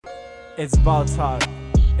It's ball talk.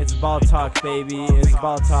 It's ball talk, baby. It's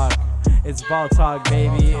ball talk. It's ball talk,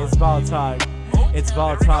 baby. It's ball talk. It's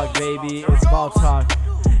ball talk, baby. It's ball talk.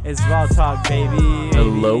 It's ball talk, baby.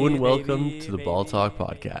 Hello and welcome to the Ball Talk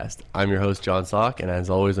podcast. I'm your host, John Sock, and as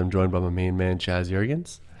always, I'm joined by my main man, Chaz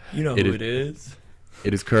Jurgens. You know who it is.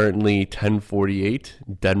 It is currently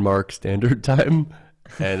 10:48 Denmark Standard Time,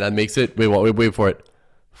 and that makes it, wait for it,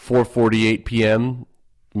 4:48 p.m.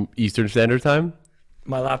 Eastern Standard Time.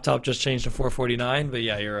 My laptop just changed to 4:49, but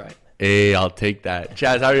yeah, you're right. Hey, I'll take that.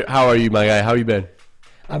 Chaz, how are you, my guy? How you been?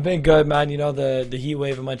 I've been good, man. You know, the heat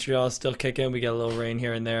wave in Montreal is still kicking. We get a little rain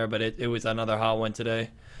here and there, but it was another hot one today.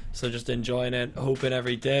 So just enjoying it, hooping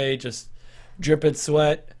every day, just dripping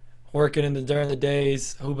sweat, working during the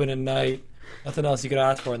days, hooping at night. Nothing else you could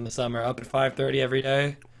ask for in the summer. Up at 5:30 every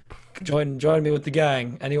day. Join me with the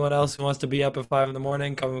gang. Anyone else who wants to be up at 5 in the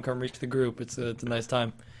morning, come reach the group. It's a nice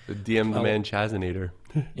time. The DM the man Chazinator.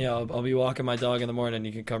 Yeah, I'll be walking my dog in the morning.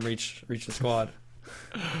 You can come reach the squad.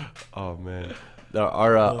 Oh man,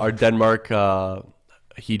 our Denmark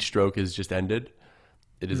heat stroke has just ended.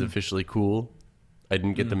 It is officially cool. I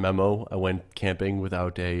didn't get the memo. I went camping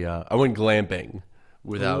without I went glamping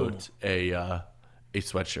without a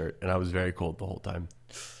sweatshirt, and I was very cold the whole time.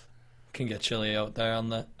 Can get chilly out there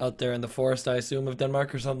in the forest, I assume, of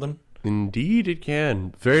Denmark or something. Indeed, it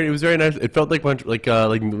can. It was very nice. It felt like when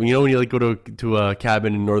you go to a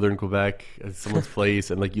cabin in northern Quebec at someone's place,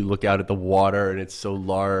 and like you look out at the water and it's so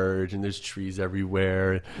large and there's trees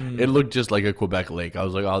everywhere. It looked just like a Quebec lake. I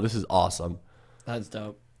was like, oh, this is awesome. That's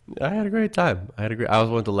dope. I had a great time. I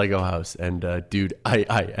also went to Lego House, and dude, I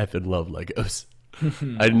effing love Legos.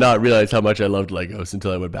 I did not realize how much I loved Legos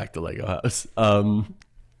until I went back to Lego House.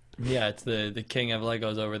 Yeah, it's the king of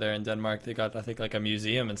Legos over there in Denmark. They got, I think, like a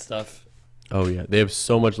museum and stuff. Oh yeah, they have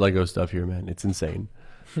so much Lego stuff here, man. It's insane.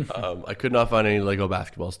 I could not find any Lego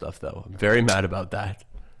basketball stuff though. I'm very mad about that.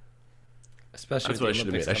 Especially That's what I should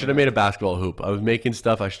have made. I should coming have made a up. basketball hoop. I was making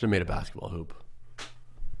stuff. I should have made a basketball hoop.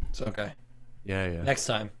 It's okay. Yeah. Next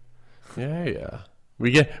time. Yeah.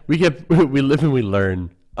 We live and we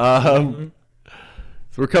learn. So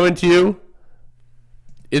we're coming to you.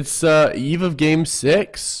 It's eve of Game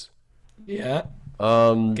 6. Yeah.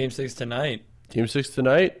 Game 6 tonight. Game 6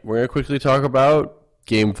 tonight. We're going to quickly talk about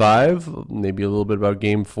Game 5, maybe a little bit about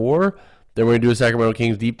Game 4. Then we're going to do a Sacramento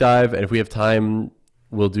Kings deep dive, and if we have time,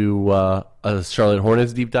 we'll do a Charlotte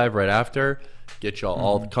Hornets deep dive right after. Get y'all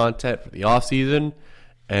all the content for the offseason,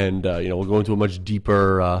 and we'll go into a much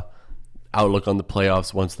deeper outlook on the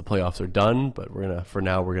playoffs once the playoffs are done. But for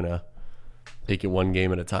now, we're gonna take it one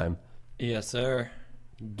game at a time. Yes, sir.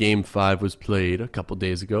 Game 5 was played a couple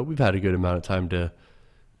days ago. We've had a good amount of time to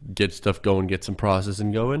get stuff going, get some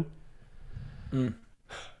processing going.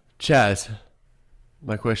 Chaz,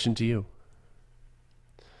 my question to you.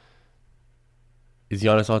 Has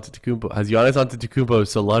Giannis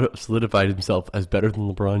Antetokounmpo solidified himself as better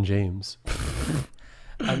than LeBron James?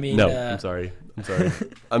 I mean, No, I'm sorry.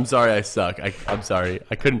 I'm sorry I suck. I'm sorry.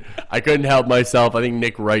 I couldn't help myself. I think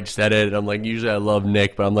Nick Wright said it, and I'm like, usually I love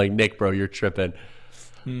Nick, but I'm like, Nick, bro, you're tripping.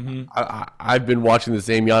 I've been watching the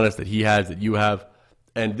same Giannis that he has, that you have,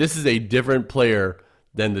 and this is a different player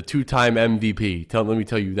than the two-time MVP. Let me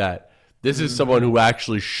tell you that. This is someone who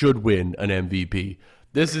actually should win an MVP.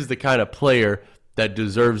 This is the kind of player that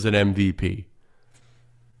deserves an MVP.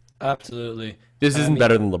 absolutely. This isn't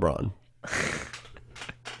better than LeBron.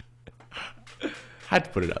 Had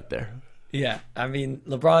to put it out there. Yeah, I mean,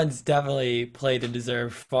 LeBron's definitely played and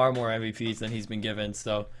deserved far more MVPs than he's been given.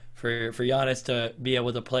 So for Giannis to be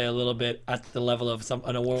able to play a little bit at the level of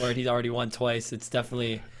an award he's already won twice, it's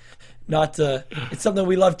definitely it's something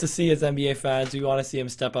we love to see as NBA fans. We want to see him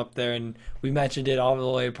step up there, and we mentioned it all the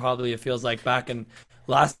way. Probably it feels like back in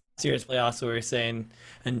last year's playoffs, we were saying,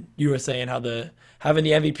 and you were saying how having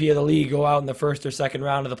the MVP of the league go out in the first or second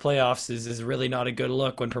round of the playoffs is really not a good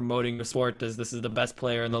look when promoting the sport as this is the best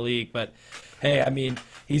player in the league. But hey, I mean,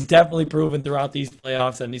 he's definitely proven throughout these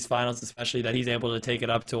playoffs and these finals especially that he's able to take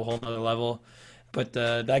it up to a whole nother level. But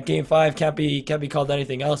that Game 5 can't be called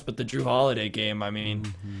anything else but the Drew Holiday game. I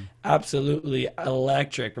mean, absolutely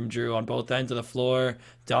electric from Drew on both ends of the floor,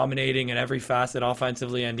 dominating in every facet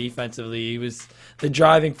offensively and defensively. He was the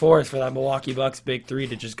driving force for that Milwaukee Bucks big three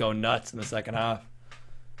to just go nuts in the second half.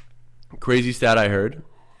 Crazy stat I heard.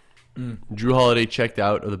 Drew Holiday checked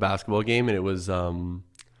out of the basketball game, and it was I think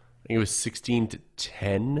it was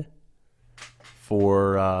 16-10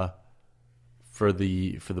 for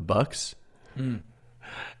the Bucks. And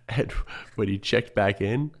when he checked back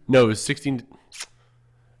in, no, it was 16.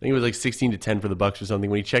 think it was like 16-10 for the Bucks or something.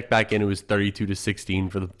 When he checked back in, it was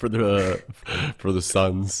 32-16 for the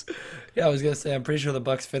Suns. Yeah, I was gonna say I'm pretty sure the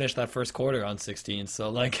Bucks finished that first quarter on 16. So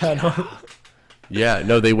like I don't. Yeah,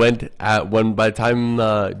 no, they went at when by the time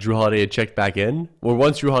Drew Holiday had checked back in, or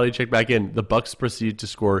once Drew Holiday checked back in, the Bucks proceeded to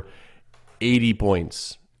score 80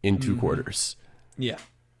 points in 2 quarters. Yeah.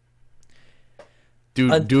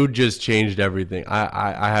 Dude just changed everything.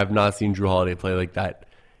 I have not seen Drew Holiday play like that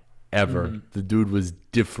ever. The dude was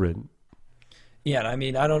different. Yeah, I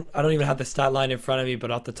mean, I don't even have the stat line in front of me,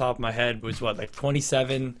 but off the top of my head was like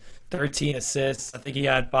 27, 13 assists. I think he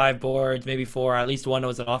had 5 boards, maybe 4. At least one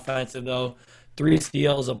was an offensive though. 3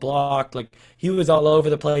 steals, a block. Like he was all over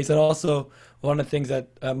the place. And also one of the things that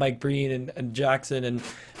Mike Breen and Jackson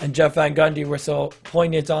and Jeff Van Gundy were so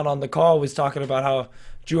poignant on the call was talking about how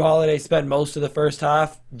Drew Holiday spent most of the first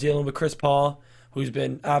half dealing with Chris Paul, who's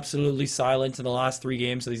been absolutely silent in the last 3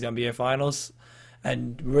 games of these NBA Finals,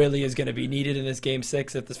 and really is going to be needed in this Game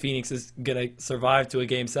 6 if the Phoenix is going to survive to a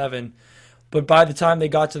Game 7. But by the time they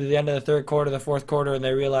got to the end of the third quarter, the fourth quarter, and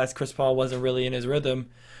they realized Chris Paul wasn't really in his rhythm,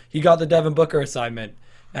 he got the Devin Booker assignment.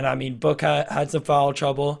 And I mean, Book had some foul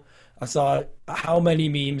trouble. I saw, how many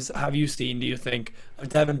memes have you seen, do you think, of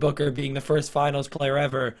Devin Booker being the first finals player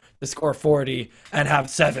ever to score 40 and have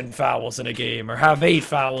 7 fouls in a game or have 8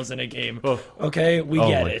 fouls in a game? Oh. Okay, we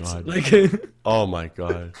get it. God. Like, Oh my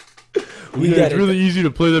God. we get It's really easy to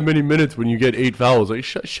play that many minutes when you get 8 fouls. Like,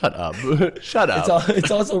 shut up. Shut up. It's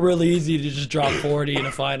also really easy to just drop 40 in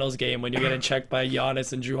a finals game when you're getting checked by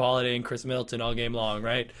Giannis and Drew Holiday and Chris Middleton all game long,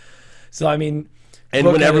 right? So, I mean... And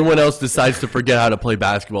when everyone else decides to forget how to play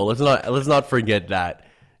basketball, let's not forget that.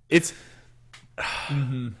 It's...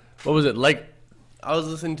 What was it? Like, I was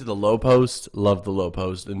listening to the Low Post, loved the Low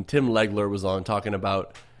Post, and Tim Legler was on talking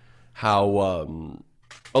about how...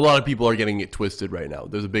 a lot of people are getting it twisted right now.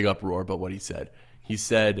 There's a big uproar about what he said. He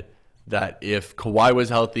said that if Kawhi was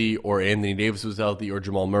healthy or Anthony Davis was healthy or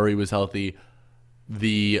Jamal Murray was healthy,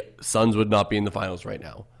 the Suns would not be in the finals right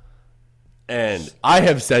now. And I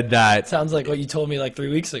have said that. Sounds like what you told me like 3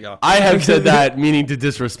 weeks ago. I have said that meaning to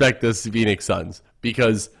disrespect the Phoenix Suns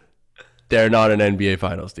because they're not an NBA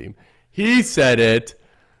Finals team. He said it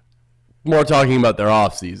more talking about their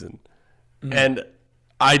offseason. And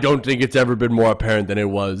I don't think it's ever been more apparent than it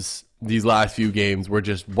was these last few games where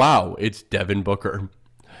just, wow, it's Devin Booker.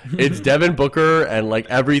 It's Devin Booker, and like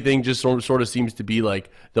everything just sort of seems to be like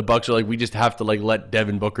the Bucks are like, we just have to like let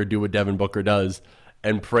Devin Booker do what Devin Booker does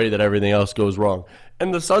and pray that everything else goes wrong.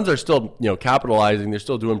 And the Suns are still, capitalizing. They're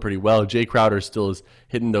still doing pretty well. Jay Crowder still is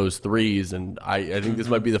hitting those threes, and I think this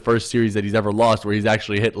might be the first series that he's ever lost where he's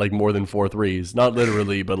actually hit like more than 4 threes. Not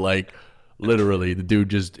literally, but like literally, the dude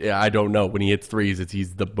just, I don't know. When he hits threes,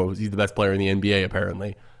 he's the best player in the NBA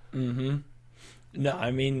apparently. No, I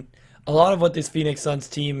mean, a lot of what this Phoenix Suns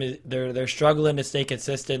team is, they're struggling to stay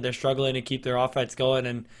consistent. They're struggling to keep their offense going,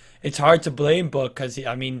 and it's hard to blame Book because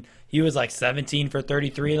he was like 17 for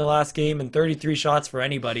 33 in the last game, and 33 shots for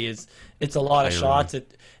anybody it's a lot of shots.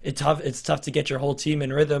 It's tough to get your whole team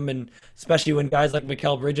in rhythm, and especially when guys like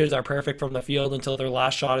Mikal Bridges are perfect from the field until their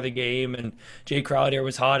last shot of the game, and Jay Crowder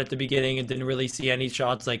was hot at the beginning and didn't really see any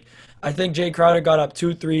shots. Like, I think Jay Crowder got up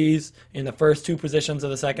 2 threes in the first 2 positions of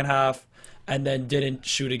the second half and then didn't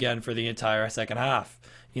shoot again for the entire second half.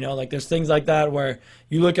 Like there's things like that where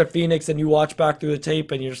you look at Phoenix and you watch back through the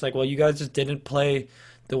tape and you're just like, well, you guys just didn't play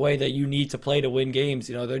the way that you need to play to win games.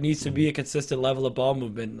 There needs to be a consistent level of ball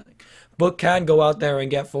movement. Like, Book can go out there and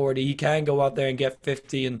get 40. He can go out there and get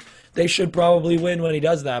 50, and they should probably win when he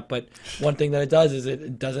does that. But one thing that it does is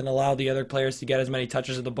it doesn't allow the other players to get as many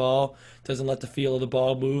touches of the ball. It doesn't let the feel of the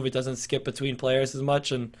ball move. It doesn't skip between players as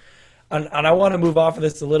much. And I want to move off of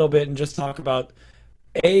this a little bit and just talk about,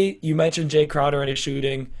 you mentioned Jay Crowder and his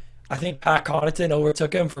shooting. I think Pat Connaughton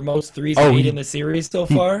overtook him for most threes made in the series so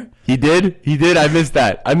far. He did? I missed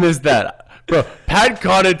that. Bro, Pat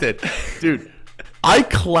Connaughton. Dude, I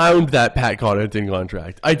clowned that Pat Connaughton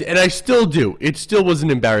contract. And I still do. It still was an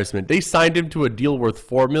embarrassment. They signed him to a deal worth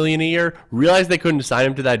 $4 million a year, realized they couldn't sign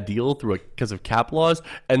him to that deal because of cap laws,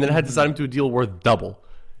 and then had to sign him to a deal worth double.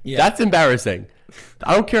 Yeah. That's embarrassing.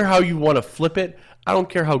 I don't care how you want to flip it. I don't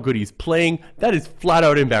care how good he's playing. That is flat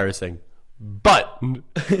out embarrassing. But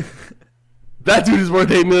that dude is worth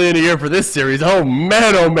 $8 million a year for this series. Oh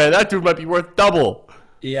man, that dude might be worth double.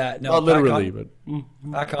 Yeah, no, not literally, but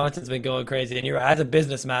Pat Connaughton's been going crazy, and as a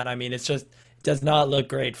businessman, it's just, it does not look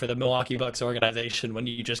great for the Milwaukee Bucks organization when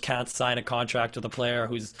you just can't sign a contract with a player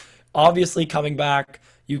who's obviously coming back.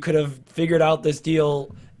 You could have figured out this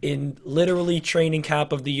deal in literally training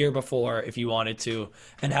camp of the year before if you wanted to,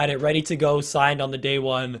 and had it ready to go, signed on the day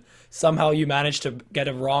one. Somehow you managed to get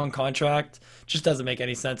a wrong contract. Just doesn't make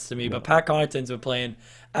any sense to me. But Pat Connaughton's been playing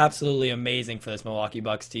absolutely amazing for this Milwaukee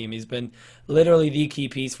Bucks team. He's been literally the key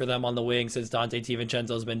piece for them on the wing since Dante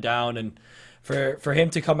DiVincenzo's been down. And for him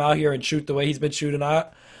to come out here and shoot the way he's been shooting,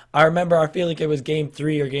 I remember, I feel like it was game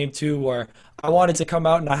 3 or game 2 where I wanted to come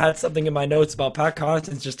out and I had something in my notes about Pat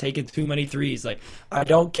Connaughton's just taking too many threes. Like, I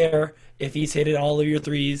don't care if he's hitting all of your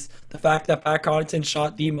threes. The fact that Pat Connaughton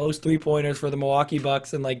shot the most three-pointers for the Milwaukee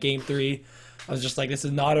Bucks in like game 3, I was just like, this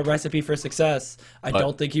is not a recipe for success. I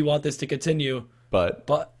don't think you want this to continue. But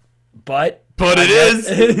it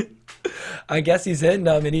is. I guess he's hitting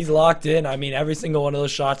them and he's locked in. I mean, every single one of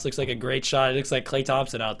those shots looks like a great shot. It looks like Klay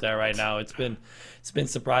Thompson out there right now. It's been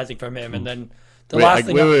surprising from him. And then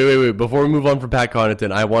wait. Before we move on from Pat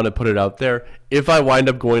Connaughton, I want to put it out there. If I wind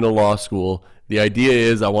up going to law school, the idea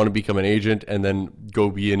is I want to become an agent and then go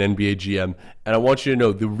be an NBA GM. And I want you to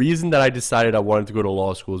know the reason that I decided I wanted to go to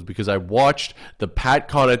law school is because I watched the Pat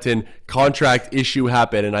Connaughton contract issue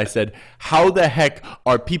happen. And I said, how the heck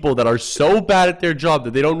are people that are so bad at their job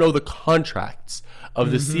that they don't know the contracts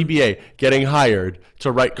of the CBA getting hired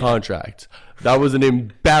to write contracts? That was an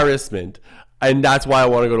embarrassment. And that's why I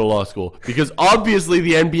want to go to law school. Because obviously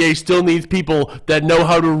the NBA still needs people that know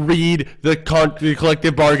how to read the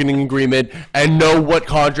collective bargaining agreement and know what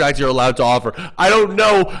contracts you're allowed to offer. I don't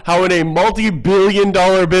know how in a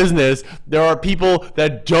multi-billion-dollar business there are people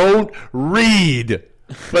that don't read.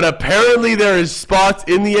 But apparently there is spots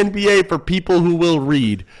in the NBA for people who will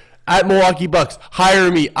read. At Milwaukee Bucks,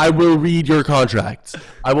 hire me. I will read your contracts.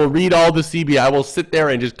 I will read all the CBA. I will sit there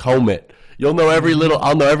and just comb it. I'll know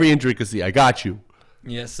every intricacy. I got you.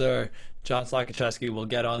 Yes, sir. John Slakachevsky will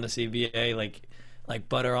get on the CBA like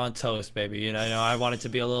butter on toast, baby. You know, I want it to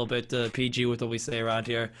be a little bit PG with what we say around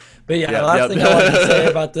here. But yeah, the last thing I wanted to say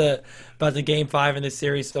about the Game 5 in this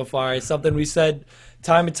series so far is something we said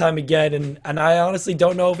time and time again, and I honestly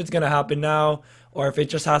don't know if it's going to happen now or if it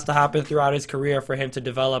just has to happen throughout his career for him to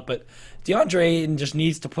develop. But DeAndre Ayton just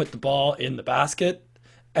needs to put the ball in the basket.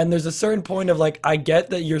 And there's a certain point of like, I get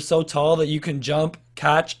that you're so tall that you can jump,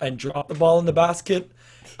 catch, and drop the ball in the basket.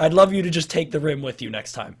 I'd love you to just take the rim with you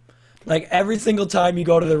next time. Like, every single time you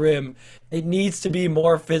go to the rim, it needs to be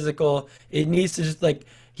more physical. It needs to just, like,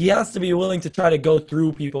 he has to be willing to try to go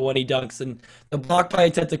through people when he dunks. And the block by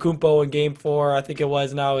Antetokounmpo in Game 4, I think it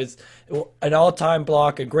was now, is an all-time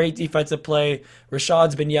block, a great defensive play.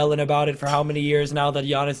 Rashad's been yelling about it for how many years now that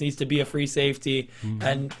Giannis needs to be a free safety.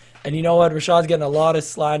 And you know what? Rashad's getting a lot of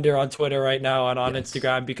slander on Twitter right now and on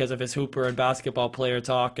Instagram because of his hooper and basketball player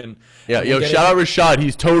talk. And shout out Rashad.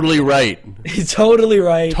 He's totally right. He's totally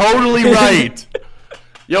right. Totally right.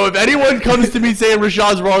 Yo, if anyone comes to me saying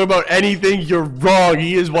Rashad's wrong about anything, you're wrong.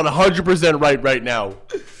 He is 100% right now.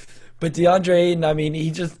 But DeAndre Ayton, I mean,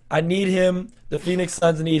 I need him. The Phoenix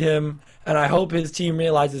Suns need him. And I hope his team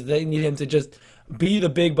realizes they need him to just be the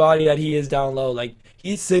big body that he is down low. Like,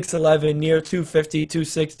 he's 6'11", near 250,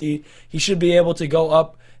 260. He should be able to go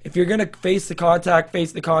up. If you're going to face the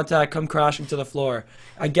contact, come crashing to the floor.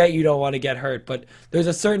 I get you don't want to get hurt, but there's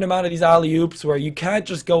a certain amount of these alley-oops where you can't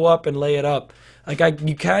just go up and lay it up.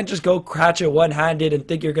 You can't just go catch it one-handed and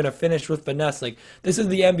think you're going to finish with finesse. Like, this is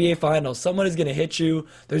the NBA Finals. Someone is going to hit you.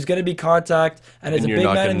 There's going to be contact. And as a big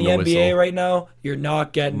man in the NBA right now, you're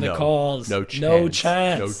not getting the calls. No chance. No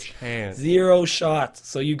chance. Zero shots.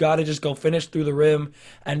 So you got to just go finish through the rim.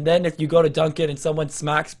 And then if you go to dunk it and someone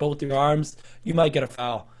smacks both your arms, you might get a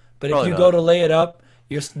foul. But if you go to lay it up,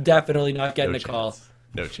 you're definitely not getting a call.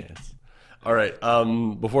 No chance. All right.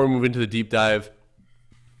 Before we move into the deep dive,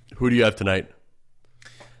 who do you have tonight?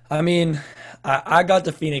 I mean, I got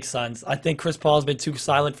the Phoenix Suns. I think Chris Paul's been too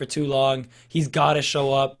silent for too long. He's got to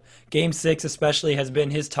show up. Game 6 especially has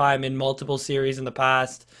been his time in multiple series in the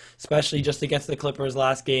past, especially just against the Clippers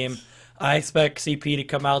last game. I expect CP to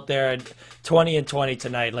come out there at 20-20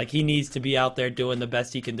 tonight. Like, he needs to be out there doing the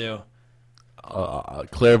best he can do.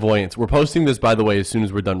 Clairvoyance. We're posting this, by the way, as soon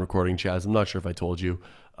as we're done recording, Chaz. I'm not sure if I told you.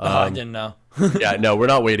 I didn't know. Yeah, no, we're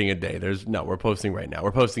not waiting a day. We're posting right now.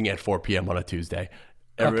 We're posting at 4 p.m. on a Tuesday.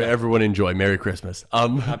 Everyone enjoy. Merry Christmas.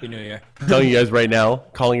 Happy New Year. Telling you guys right now,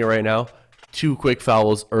 calling it right now, 2 quick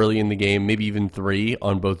fouls early in the game, maybe even 3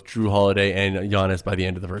 on both Drew Holiday and Giannis by the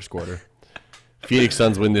end of the first quarter. Phoenix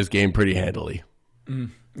Suns win this game pretty handily.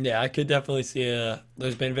 Yeah, I could definitely see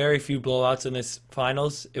there's been very few blowouts in this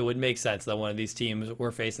finals. It would make sense that one of these teams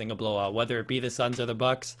were facing a blowout, whether it be the Suns or the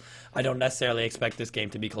Bucks. I don't necessarily expect this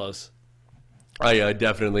game to be close. I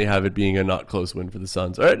definitely have it being a not close win for the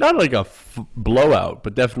Suns. Not like a blowout,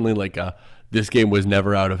 but definitely like a this game was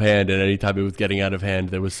never out of hand, and anytime it was getting out of hand,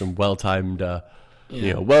 there was some well-timed,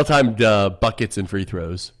 buckets and free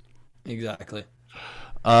throws. Exactly.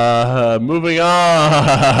 Moving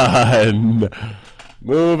on.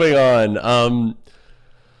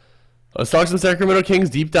 Let's talk some Sacramento Kings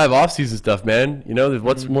deep dive offseason stuff, man. You know,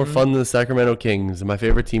 what's more fun than the Sacramento Kings? My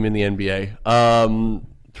favorite team in the NBA.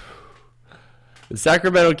 The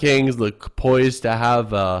Sacramento Kings look poised to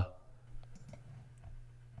have I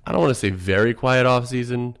don't want to say very quiet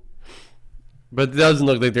offseason, but it doesn't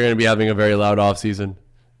look like they're going to be having a very loud offseason.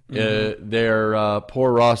 Their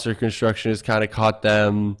poor roster construction has kind of caught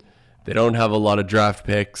them. They don't have a lot of draft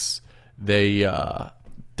picks. They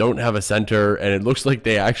don't have a center, and it looks like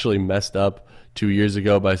they actually messed up 2 years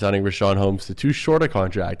ago by signing Rashawn Holmes to too short a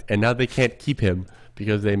contract, and now they can't keep him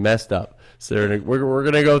because they messed up. So we're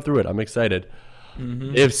going to go through it. I'm excited.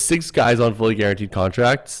 They have 6 guys on fully guaranteed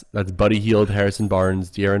contracts. That's Buddy Hield, Harrison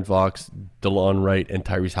Barnes, De'Aaron Fox, DeLon Wright, and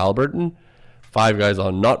Tyrese Halliburton. 5 guys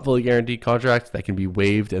on not fully guaranteed contracts that can be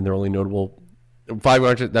waived, and they're only notable. 5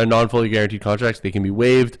 guys that are non-fully guaranteed contracts, they can be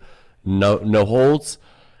waived, no holds,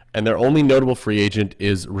 and their only notable free agent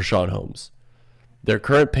is Rashawn Holmes. Their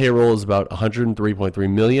current payroll is about $103.3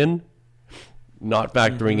 million, not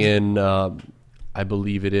factoring in. I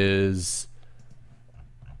believe it is.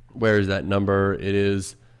 Where is that number? It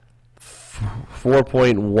is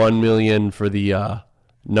 $4.1 million for the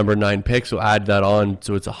number 9 pick. So add that on,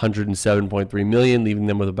 so it's $107.3 million, leaving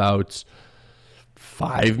them with about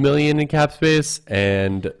 $5 million in cap space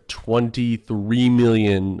and $23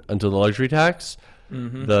 million until the luxury tax.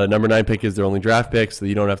 The number 9 pick is their only draft pick, so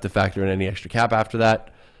you don't have to factor in any extra cap after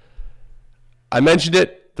that. I mentioned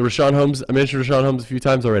it. I mentioned Rashawn Holmes a few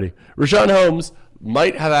times already. Rashawn Holmes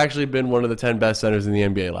might have actually been one of the 10 best centers in the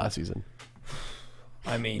NBA last season.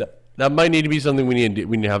 I mean, that might need to be something we need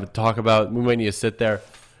to have a talk about. We might need to sit there.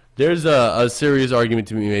 There's a serious argument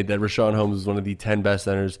to be made that Rashawn Holmes is one of the 10 best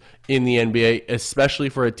centers in the NBA, especially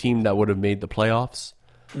for a team that would have made the playoffs.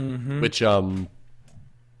 Which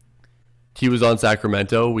he was on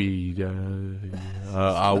Sacramento. Needs to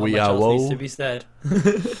be said.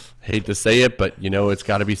 Hate to say it, but it's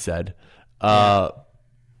got to be said.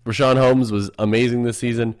 Rashawn Holmes was amazing this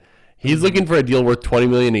season. He's looking for a deal worth $20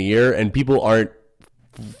 million a year, and people aren't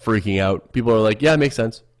freaking out. People are like, "Yeah, it makes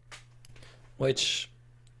sense." Which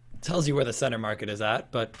tells you where the center market is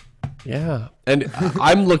at, but yeah. And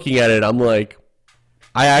I'm looking at it. I'm like,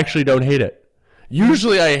 I actually don't hate it.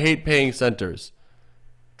 Usually, I hate paying centers.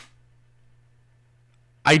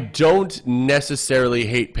 I don't necessarily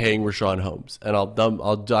hate paying Rashawn Holmes, and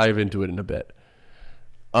I'll dive into it in a bit.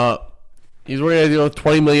 He's working on a deal of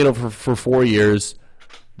 $20 million for 4 years.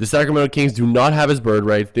 The Sacramento Kings do not have his bird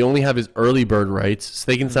rights. They only have his early bird rights,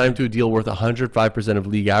 so they can sign him to a deal worth 105% of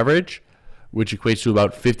league average, which equates to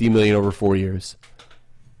about $50 million over 4 years.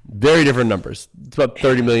 Very different numbers. It's about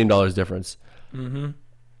 $30 million difference. The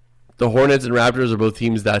Hornets and Raptors are both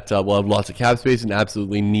teams that will have lots of cap space and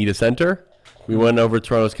absolutely need a center. We went over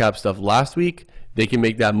Toronto's cap stuff last week. They can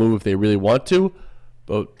make that move if they really want to,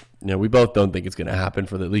 but we both don't think it's going to happen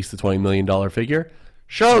for at least the $20 million figure.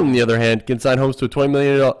 Charlotte, on the other hand, can sign Holmes to a $20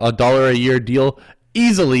 million a year deal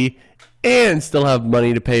easily and still have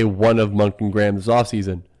money to pay one of Monk and Graham this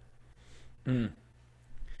offseason. I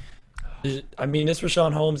mean, this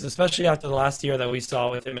Rashawn Holmes, especially after the last year that we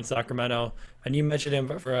saw with him in Sacramento, and you mentioned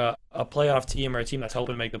him for a playoff team or a team that's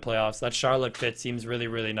hoping to make the playoffs, that Charlotte fit seems really,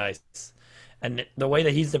 really nice. And the way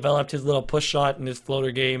that he's developed his little push shot and his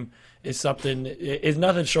floater game is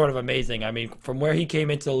nothing short of amazing. I mean, from where he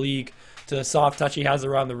came into the league to the soft touch he has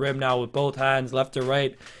around the rim now with both hands, left to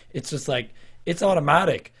right, it's just like, it's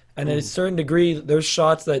automatic. And at a certain degree, there's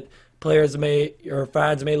shots that players or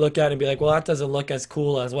fans may look at and be like, well, that doesn't look as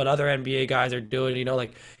cool as what other NBA guys are doing.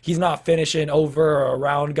 Like he's not finishing over or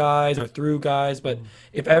around guys or through guys. But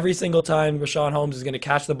if every single time Rashawn Holmes is going to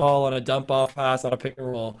catch the ball on a dump off pass on a pick and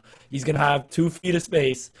roll, he's going to have 2 feet of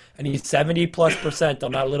space and he's 70+%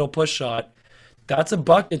 on that little push shot, that's a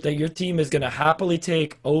bucket that your team is going to happily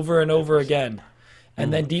take over and over again.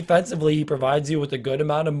 And then defensively, he provides you with a good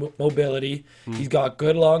amount of mobility. He's got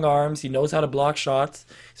good long arms. He knows how to block shots.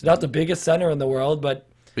 He's not the biggest center in the world, but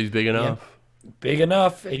he's big enough. Yeah, big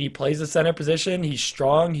enough, and he plays the center position. He's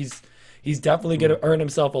strong. He's definitely going to earn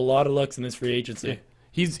himself a lot of looks in this free agency.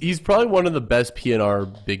 He's probably one of the best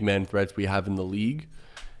PNR big man threats we have in the league.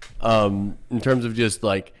 In terms of just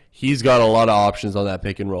like he's got a lot of options on that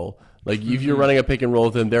pick and roll. Like, if you're running a pick and roll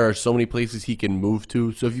with him, there are so many places he can move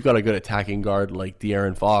to. So if you've got a good attacking guard like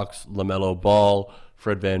De'Aaron Fox, LaMelo Ball,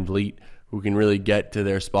 Fred VanVleet, who can really get to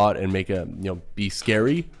their spot and make be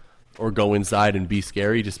scary or go inside and be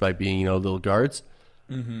scary just by being, little guards.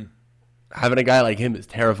 having a guy like him is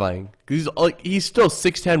terrifying. Because he's still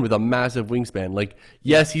 6'10" with a massive wingspan. Like,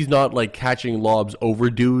 yes, he's not like catching lobs over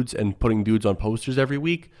dudes and putting dudes on posters every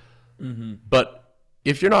week. But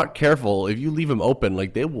if you're not careful, if you leave him open,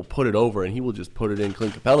 like, they will put it over and he will just put it in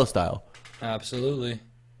Clint Capella style. Absolutely.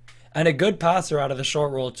 And a good passer out of the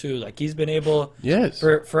short roll, too. Like, he's been able, Yes.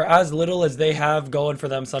 for as little as they have going for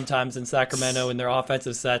them sometimes in Sacramento in their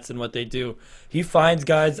offensive sets and what they do, he finds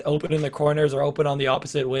guys open in the corners or open on the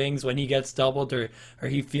opposite wings when he gets doubled or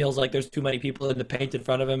he feels like there's too many people in the paint in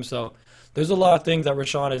front of him. So there's a lot of things that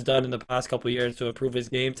Rashawn has done in the past couple of years to improve his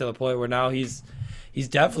game to the point where now he's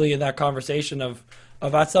definitely in that conversation of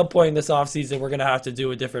at some point in this offseason, we're going to have to do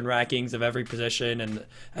a different rankings of every position and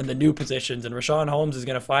the new positions. And Rashawn Holmes is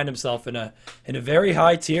going to find himself in a very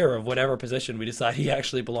high tier of whatever position we decide he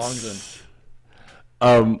actually belongs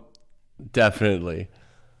in. Definitely.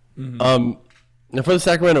 Now for the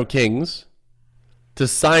Sacramento Kings, to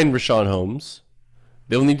sign Rashawn Holmes,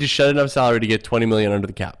 they'll need to shed enough salary to get $20 million under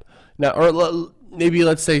the cap. Now, or maybe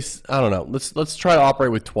let's say, I don't know. Let's try to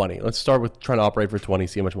operate with 20. Let's start with trying to operate for 20,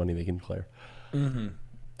 see how much money they can clear.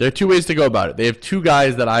 There are two ways to go about it. They have two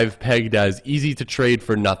guys that I've pegged as easy to trade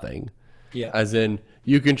for nothing. Yeah. As in,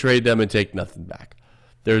 you can trade them and take nothing back.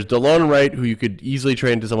 There's DeLon Wright, who you could easily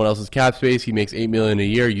trade into someone else's cap space. He makes $8 million a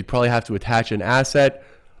year. You'd probably have to attach an asset.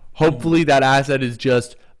 Hopefully, that asset is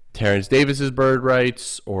just Terrence Davis's bird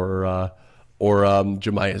rights or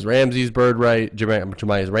Jemiah Ramsey's bird right.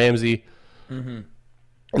 Jemiah Ramsey. And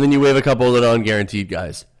then you waive a couple of the non-guaranteed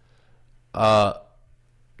guys.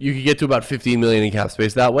 You could get to about $15 million in cap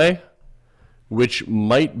space that way, which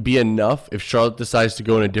might be enough if Charlotte decides to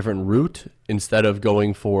go in a different route instead of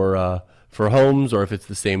going for Holmes, or if it's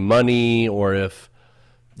the same money, or if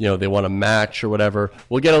they want to match or whatever.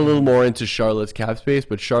 We'll get a little more into Charlotte's cap space,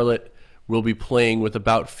 but Charlotte will be playing with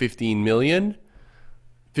about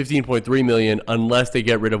 $15.3 million, unless they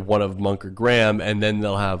get rid of one of Monk or Graham, and then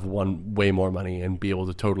they'll have way more money and be able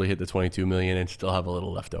to totally hit the $22 million and still have a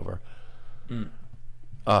little left over.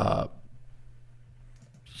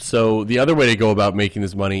 So the other way to go about making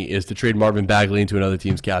this money is to trade Marvin Bagley into another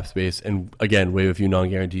team's cap space and, again, waive a few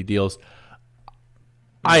non-guaranteed deals.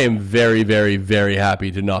 I am very, very, very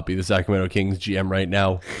happy to not be the Sacramento Kings GM right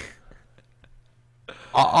now.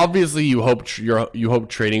 Obviously, you hope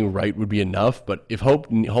trading Wright would be enough, but if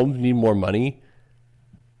Holmes need more money,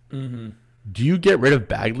 do you get rid of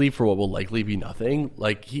Bagley for what will likely be nothing?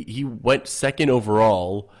 Like, he went second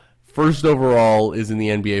overall. First overall is in the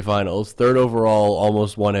NBA Finals. Third overall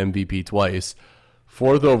almost won MVP twice.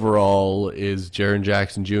 Fourth overall is Jaren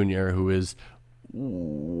Jackson Jr., who is,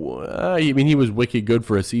 he was wicked good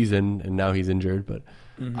for a season, and now he's injured, but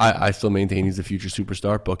I still maintain he's a future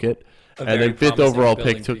superstar. Book it. And then fifth overall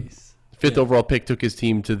pick took his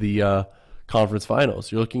team to the conference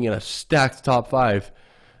finals. You're looking at a stacked top five,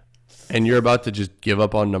 and you're about to just give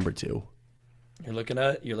up on number two. You're looking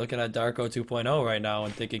at Darko 2.0 right now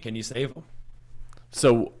and thinking, can you save him?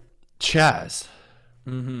 So, Chaz,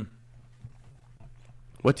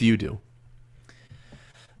 what do you do?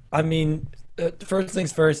 I mean, first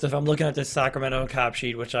things first, if I'm looking at this Sacramento cap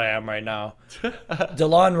sheet, which I am right now,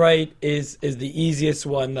 DeLon Wright is the easiest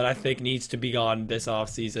one that I think needs to be gone this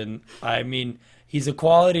offseason. I mean, he's a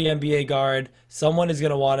quality NBA guard. Someone is going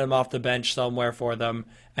to want him off the bench somewhere for them.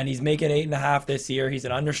 And he's making $8.5 this year. He's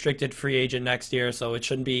an unrestricted free agent next year, so it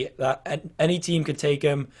shouldn't be that any team could take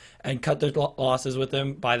him and cut their losses with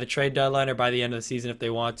him by the trade deadline or by the end of the season if they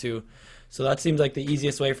want to. So that seems like the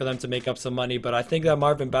easiest way for them to make up some money. But I think that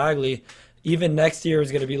Marvin Bagley, even next year,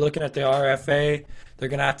 is going to be looking at the RFA. They're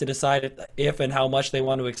going to have to decide if and how much they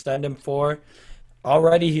want to extend him for.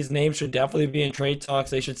 Already, his name should definitely be in trade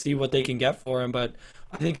talks. They should see what they can get for him, but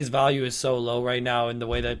I think his value is so low right now in the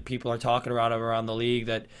way that people are talking about him around the league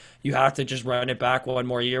that you have to just run it back one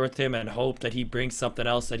more year with him and hope that he brings something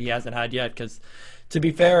else that he hasn't had yet. Because, to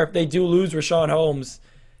be fair, if they do lose Rashawn Holmes,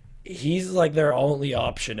 he's like their only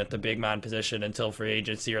option at the big man position until free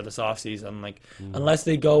agency or this offseason. Like, unless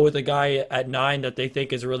they go with a guy at 9 that they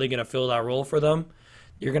think is really going to fill that role for them,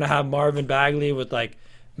 you're going to have Marvin Bagley with like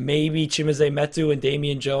maybe Chimezie Metu and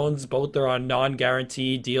Damian Jones. Both are on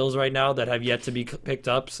non-guaranteed deals right now that have yet to be picked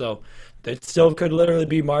up. So it still could literally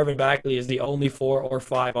be Marvin Bagley is the only 4 or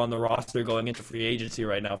 5 on the roster going into free agency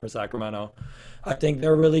right now for Sacramento. I think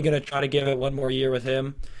they're really going to try to give it one more year with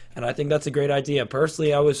him. And I think that's a great idea.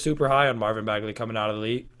 Personally, I was super high on Marvin Bagley coming out of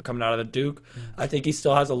the Duke. I think he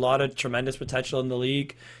still has a lot of tremendous potential in the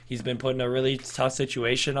league. He's been put in a really tough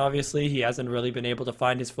situation, obviously. He hasn't really been able to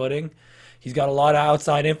find his footing. He's got a lot of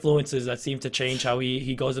outside influences that seem to change how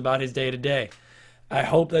he goes about his day-to-day. I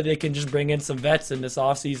hope that they can just bring in some vets in this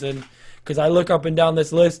offseason because I look up and down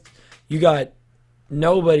this list. you got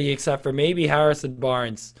nobody except for maybe Harrison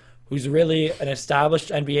Barnes, who's really an established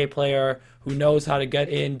NBA player who knows how to get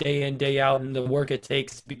in, day out, and the work it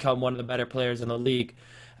takes to become one of the better players in the league.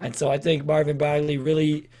 And so I think Marvin Bagley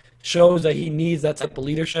really shows that he needs that type of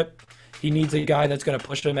leadership. He needs a guy that's going to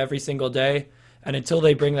push him every single day. And until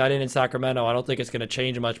they bring that in Sacramento, I don't think it's going to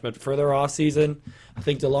change much. But for their offseason, I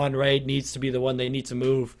think DeLon Wright needs to be the one they need to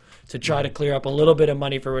move to try to clear up a little bit of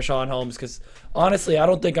money for Richaun Holmes. Because honestly, I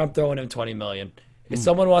don't think I'm throwing him $20 million. If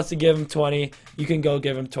someone wants to give him 20, you can go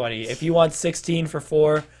give him 20. If you want 16 for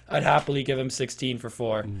 4, I'd happily give him 16 for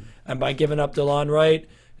 4. And by giving up DeLon Wright,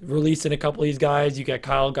 releasing a couple of these guys, you get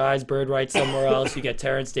Kyle Guy's bird rights somewhere else. You get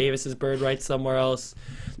Terrence Davis's bird rights somewhere else.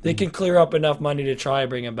 They can clear up enough money to try and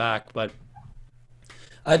bring him back. But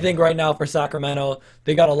I think right now for Sacramento,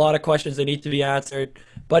 they got a lot of questions that need to be answered.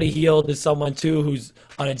 Buddy Hield is someone, too, who's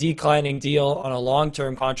on a declining deal on a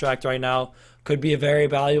long-term contract right now. Could be a very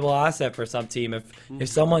valuable asset for some team. If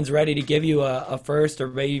someone's ready to give you a first or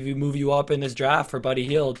maybe move you up in this draft for Buddy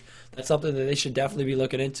Hield, that's something that they should definitely be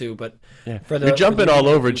looking into. But you're jumping all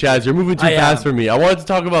over, Chaz. You're moving too fast for me. I wanted to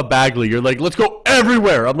talk about Bagley. You're like, let's go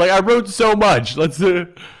everywhere. I'm like, I wrote so much. Let's go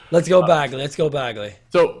Bagley. Let's go Bagley.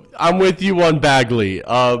 So I'm with you on Bagley.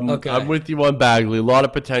 Okay. I'm with you on Bagley. A lot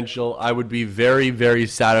of potential. I would be very, very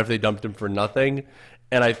sad if they dumped him for nothing.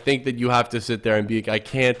 And I think that you have to sit there and be like, I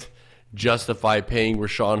can't justify paying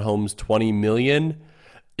Richaun Holmes $20 million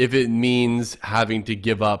if it means having to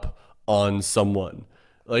give up on someone.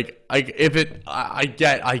 Like, I get it. I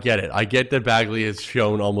get that Bagley has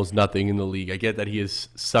shown almost nothing in the league. I get that he has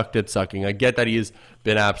sucked at sucking. I get that he has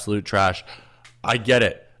been absolute trash. I get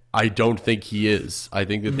it. I don't think he is. I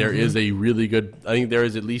think that there is a really good, I think there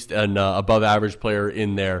is at least an above average player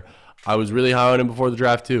in there. I was really high on him before the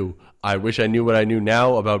draft too. I wish I knew what I knew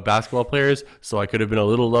now about basketball players, so I could have been a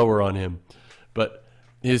little lower on him. But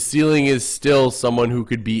his ceiling is still someone who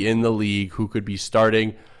could be in the league, who could be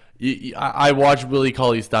starting. I watched Willie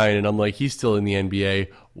Cauley-Stein, and I'm like, he's still in the NBA.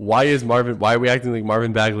 Why are we acting like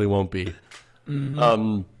Marvin Bagley won't be?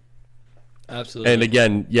 Absolutely. And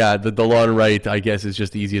again, the DeLon Wright, I guess, is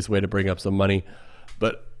just the easiest way to bring up some money.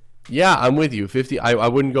 But yeah, I'm with you. 50. I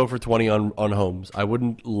wouldn't go for 20 on Holmes. I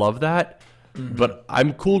wouldn't love that. But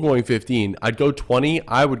I'm cool going 15. I'd go 20.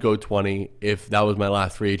 I would go 20 if that was my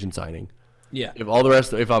last free agent signing. Yeah. If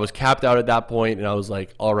I was capped out at that point and I was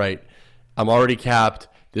like, all right, I'm already capped.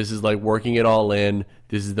 This is like working it all in.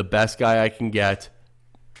 This is the best guy I can get.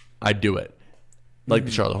 I'd do it. Like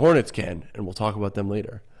the Charlotte Hornets can, and we'll talk about them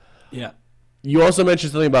later. Yeah. You also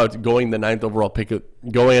mentioned something about going at the 9th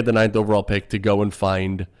overall pick to go and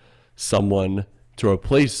find someone to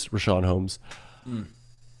replace Richaun Holmes.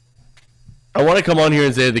 I want to come on here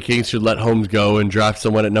and say that the Kings should let Holmes go and draft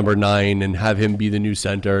someone at number 9 and have him be the new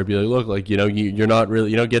center. Be like, look, like, you're not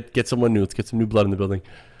really, get someone new. Let's get some new blood in the building.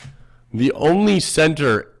 The only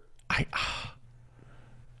center,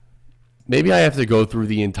 maybe I have to go through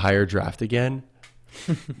the entire draft again.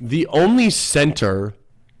 The only center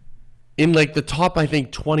in like the top, I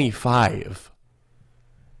think 25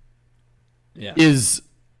 is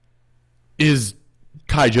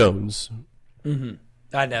Kai Jones.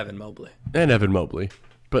 And Evan Mobley.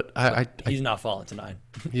 But he's not falling to 9.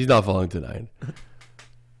 He's not falling to 9.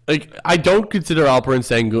 Like, I don't consider Alperen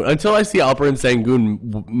Sengun until I see Alperen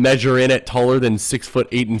Sengun measure in at taller than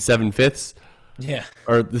 6'8" and 7/5. Yeah.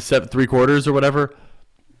 Or the 3/4 or whatever.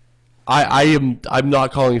 I'm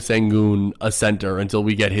not calling Sengun a center until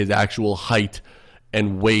we get his actual height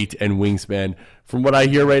and weight and wingspan. From what I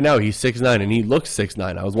hear right now, he's 6'9", and he looks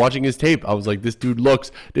 6'9". I was watching his tape. I was like, this dude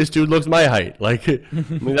looks my height. Like, I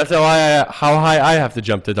mean, that's how high I have to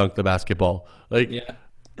jump to dunk the basketball. Like, yeah.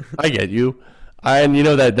 I get you. And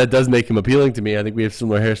that does make him appealing to me. I think we have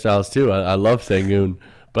similar hairstyles too. I love Sengun,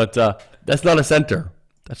 but that's not a center.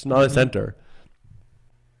 That's not a center.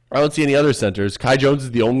 I don't see any other centers. Kai Jones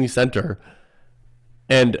is the only center.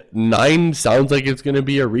 And 9 sounds like it's going to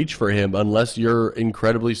be a reach for him unless you're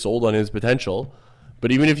incredibly sold on his potential.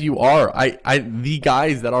 But even if you are, the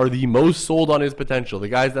guys that are the most sold on his potential, the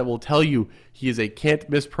guys that will tell you he is a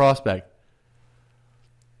can't-miss prospect,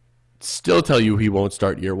 still tell you he won't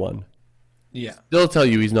start year 1. Yeah. Still tell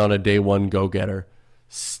you he's not a day 1 go-getter.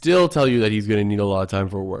 Still tell you that he's going to need a lot of time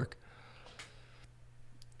for work.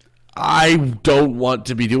 I don't want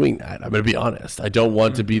to be doing that. I'm going to be honest. I don't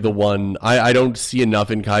want to be the one. I don't see enough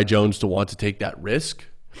in Kai Jones to want to take that risk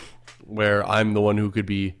where I'm the one who could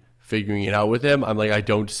be figuring it out with him. I'm like, I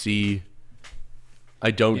see.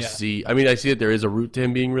 I mean, I see that there is a route to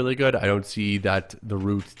him being really good. I don't see that the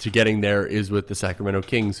route to getting there is with the Sacramento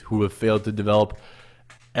Kings, who have failed to develop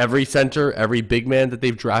every center, every big man that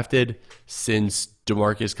they've drafted since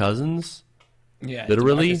DeMarcus Cousins. Yeah,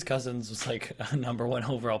 literally. DeMarcus Cousins was like a number 1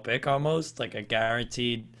 overall pick almost, like a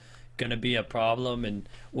guaranteed going to be a problem, and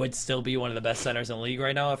would still be one of the best centers in the league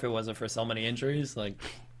right now if it wasn't for so many injuries. Like,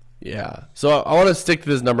 yeah. So I want to stick to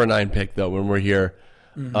this number 9 pick though when we're here,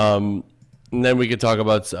 and then we could talk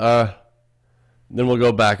about. Then we'll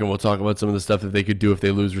go back and we'll talk about some of the stuff that they could do if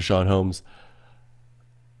they lose Rashawn Holmes.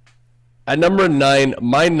 At number 9,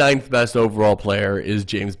 my 9th best overall player is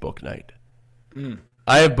James Bouknight.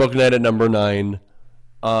 I have Bouknight at number 9.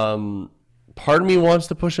 Part of me wants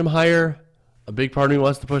to push him higher. A big part of me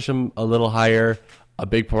wants to push him a little higher. A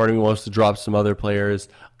big part of me wants to drop some other players.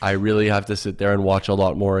 I really have to sit there and watch a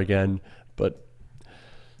lot more again. But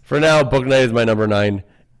for now, Bouknight is my number 9.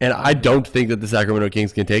 And I don't think that the Sacramento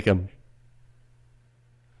Kings can take him.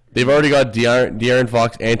 They've already got De'Aaron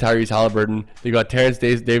Fox and Tyrese Halliburton. They've got Terrence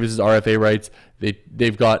Davis's RFA rights.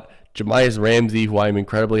 They've got Jamias Ramsey, who I'm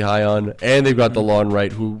incredibly high on. And they've got DeLon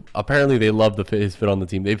Wright, who apparently they love his fit on the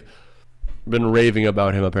team. They've been raving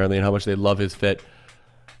about him, apparently, and how much they love his fit.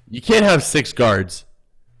 You can't have 6 guards.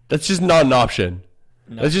 That's just not an option.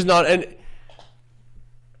 No. That's just not... And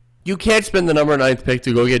you can't spend the number 9th pick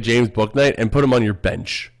to go get James Bouknight and put him on your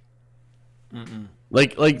bench.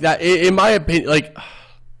 Like that, in my opinion, like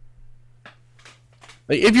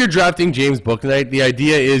if you're drafting James Bouknight, the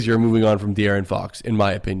idea is you're moving on from De'Aaron Fox, in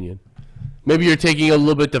my opinion. Maybe you're taking a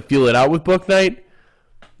little bit to feel it out with Bouknight,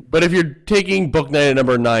 but if you're taking Bouknight at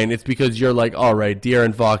number 9, it's because you're like, all right,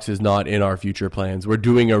 De'Aaron Fox is not in our future plans. We're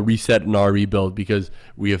doing a reset in our rebuild because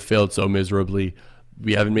we have failed so miserably.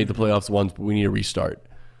 We haven't made the playoffs once, but we need a restart.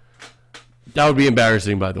 That would be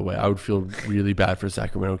embarrassing, by the way. I would feel really bad for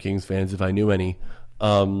Sacramento Kings fans if I knew any.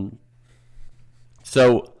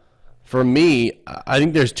 So for me, I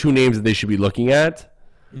think there's 2 names that they should be looking at.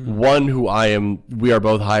 One who we are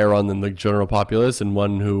both higher on than the general populace, and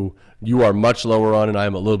one who you are much lower on and I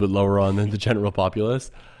am a little bit lower on than the general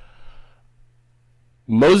populace.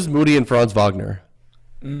 Moses Moody and Franz Wagner.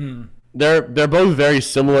 They're both very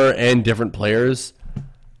similar and different players.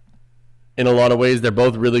 In a lot of ways, they're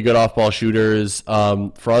both really good off-ball shooters.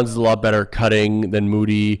 Franz is a lot better cutting than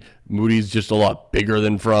Moody. Moody's just a lot bigger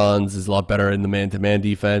than Franz. Is a lot better in the man-to-man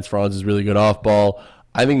defense. Franz is really good off-ball.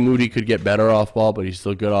 I think Moody could get better off-ball, but he's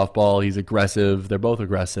still good off-ball. He's aggressive. They're both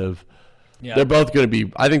aggressive. Yeah. They're both going to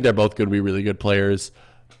be. I think they're both going to be really good players.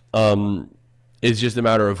 It's just a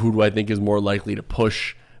matter of who do I think is more likely to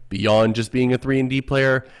push beyond just being a 3-and-D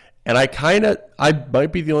player. And I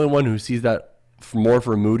might be the only one who sees that more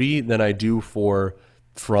for Moody than I do for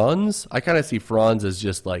Franz. I kind of see Franz as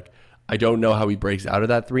just like, I don't know how he breaks out of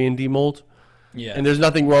that 3-and-D mold. Yeah. And there's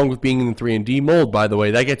nothing wrong with being in the 3-and-D mold, by the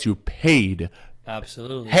way. That gets you paid.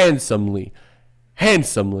 Absolutely. Handsomely.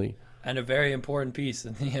 And a very important piece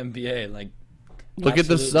in the NBA. Like, look at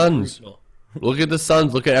the Suns. Crucial. Look at the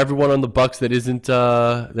Suns. Look at everyone on the Bucks that isn't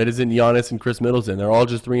Giannis and Chris Middleton. They're all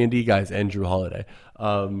just 3-and-D guys and Drew Holiday.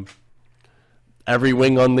 Every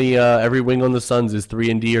wing on the Suns is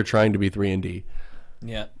 3-and-D or trying to be 3-and-D.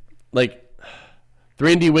 Yeah. Like,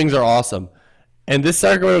 3-and-D wings are awesome. And this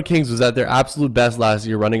Sacramento Kings was at their absolute best last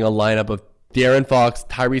year, running a lineup of De'Aaron Fox,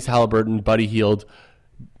 Tyrese Halliburton, Buddy Hield,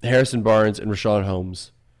 Harrison Barnes, and Rashawn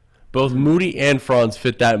Holmes. Both Moody and Franz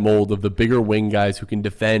fit that mold of the bigger wing guys who can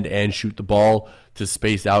defend and shoot the ball to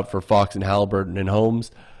space out for Fox and Halliburton and Holmes.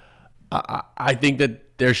 I think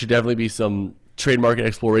that there should definitely be some trade market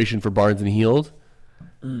exploration for Barnes and Hield.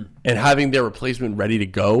 And having their replacement ready to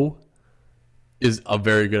go is a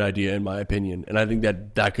very good idea, in my opinion. And I think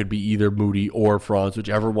that could be either Moody or Franz,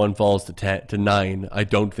 whichever one falls to 9. I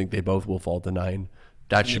don't think they both will fall to 9.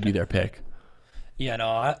 That should be their pick. Yeah,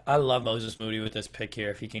 no, I love Moses Moody with this pick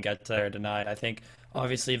here if he can get there to 9. I think,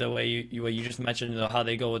 obviously, the way you just mentioned, how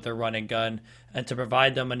they go with their run and gun, and to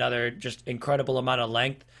provide them another just incredible amount of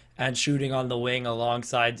length and shooting on the wing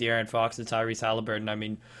alongside De'Aaron Fox and Tyrese Halliburton. I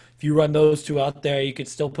mean, if you run those 2 out there, you could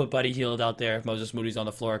still put Buddy Hield out there if Moses Moody's on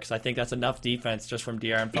the floor, because I think that's enough defense just from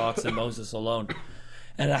De'Aaron Fox and Moses alone.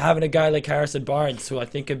 And having a guy like Harrison Barnes, who I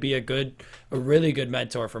think could be a really good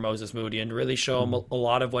mentor for Moses Moody and really show him a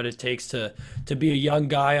lot of what it takes to be a young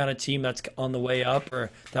guy on a team that's on the way up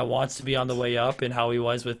or that wants to be on the way up, and how he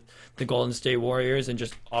was with the Golden State Warriors and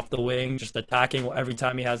just off the wing, just attacking every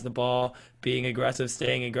time he has the ball, being aggressive,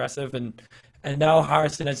 staying aggressive. And now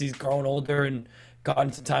Harrison, as he's grown older and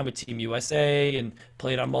gotten some time with Team USA and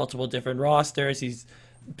played on multiple different rosters, he's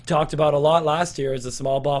talked about a lot last year as a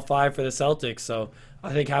small ball 5 for the Celtics. So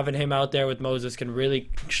I think having him out there with Moses can really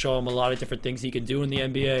show him a lot of different things he can do in the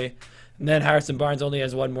NBA. And then Harrison Barnes only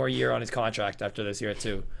has one more year on his contract after this year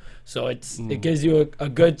too. So it gives you a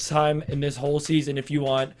good time in this whole season if you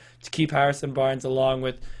want to keep Harrison Barnes along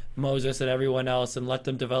with Moses and everyone else and let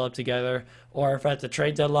them develop together. Or if at the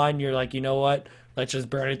trade deadline you're like, you know what, let's just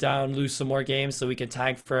burn it down, lose some more games so we can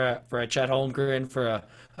tank for a Chet Holmgren, for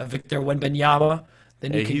a Victor Wembanyama.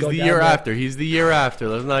 Then you can he's go the down year there. after. He's the year after.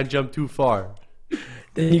 Let's not jump too far.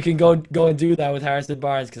 Then you can go and do that with Harrison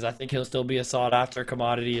Barnes because I think he'll still be a sought-after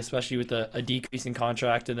commodity, especially with a decrease in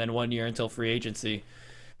contract and then 1 year until free agency.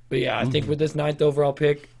 But yeah, I think with this 9th overall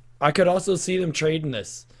pick, I could also see them trading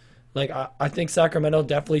this. Like, I think Sacramento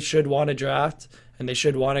definitely should want to draft, and they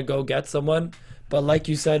should want to go get someone. But like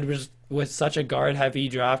you said, with such a guard-heavy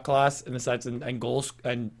draft class in the sense and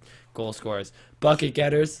goal scorers, bucket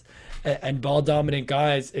getters, and ball-dominant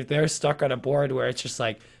guys, if they're stuck on a board where it's just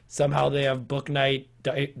like somehow they have Bouknight,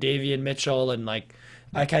 Davion Mitchell, and like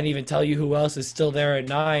I can't even tell you who else is still there at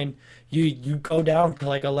 9. You go down to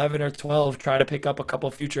like 11 or 12, try to pick up a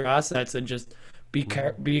couple future assets and just be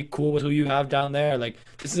cool with who you have down there. Like,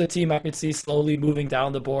 this is a team I could see slowly moving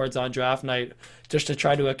down the boards on draft night just to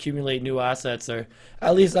try to accumulate new assets, or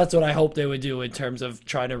at least that's what I hope they would do in terms of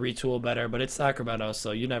trying to retool better. But it's Sacramento,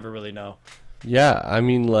 so you never really know. Yeah, I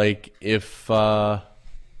mean, like if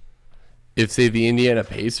say the Indiana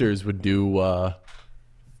Pacers would do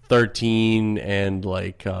 13 and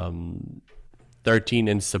 13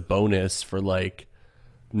 and Sabonis for like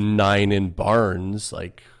 9 and Barnes,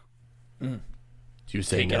 like do you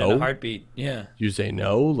say Take it no? in a heartbeat. Yeah. You say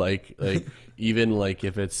no? Like even like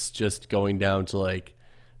if it's just going down to like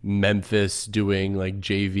Memphis doing like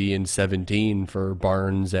JV and 17 for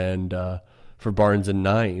Barnes and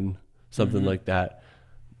 9, something like that.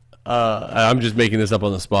 I'm just making this up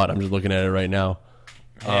on the spot. I'm just looking at it right now.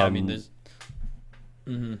 Yeah, I mean, there's.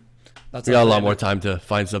 That's We got a lot more time to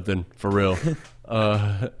find something for real.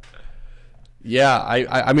 Yeah,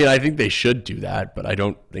 I mean, I think they should do that, but I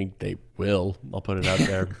don't think they will. I'll put it out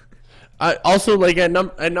there. I also like at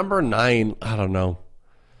number 9. I don't know.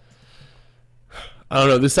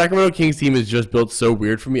 The Sacramento Kings team is just built so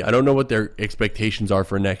weird for me. I don't know what their expectations are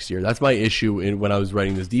for next year. That's my issue when I was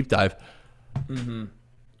writing this deep dive.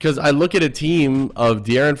 Because I look at a team of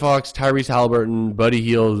De'Aaron Fox, Tyrese Halliburton, Buddy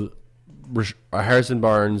Hield, Harrison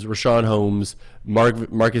Barnes, Rashawn Holmes,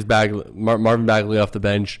 Marvin Bagley off the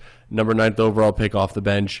bench, number 9th overall pick off the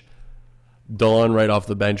bench, Dolan Wright off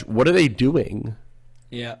the bench. What are they doing?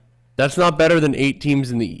 Yeah. That's not better than 8 teams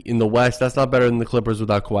in the West. That's not better than the Clippers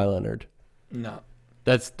without Kawhi Leonard. No.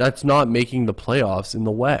 That's not making the playoffs in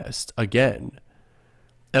the West again.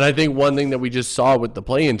 And I think one thing that we just saw with the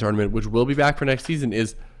play-in tournament, which will be back for next season,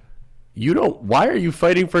 is why are you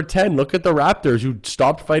fighting for 10? Look at the Raptors who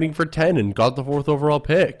stopped fighting for 10 and got the 4th overall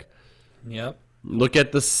pick. Yep. Look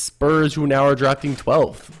at the Spurs who now are drafting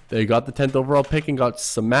 12th. They got the 10th overall pick and got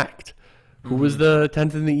smacked. Who was the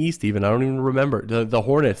 10th in the East even? I don't even remember. The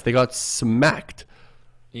Hornets, they got smacked.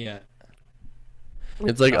 Yeah.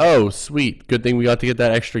 It's like, oh, sweet. Good thing we got to get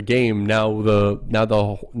that extra game. Now the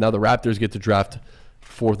Raptors get to draft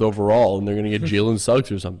 4th overall and they're going to get Jalen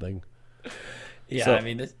Suggs or something. Yeah, So- I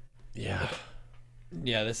mean, Yeah.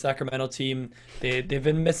 the Sacramento team, they've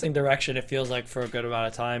been missing direction, it feels like, for a good amount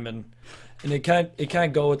of time, and it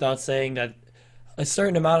can't go without saying that a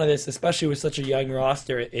certain amount of this, especially with such a young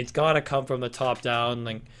roster, it's got to come from the top down.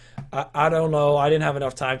 Like, I don't know, I didn't have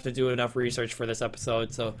enough time to do enough research for this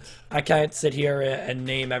episode, so I can't sit here and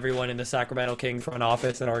name everyone in the Sacramento Kings front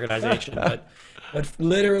office and organization, but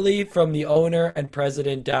literally from the owner and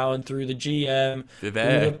president down through the GM, through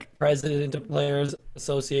the president of Players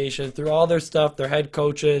Association, through all their stuff, their head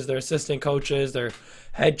coaches, their assistant coaches, their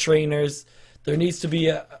head trainers, there needs to be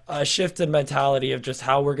a shift in mentality of just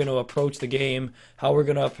how we're going to approach the game, how we're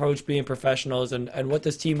going to approach being professionals, and what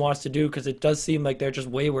this team wants to do, because it does seem like they're just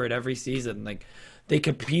wayward every season. Like, they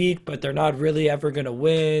compete, but they're not really ever going to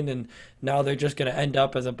win, and now they're just going to end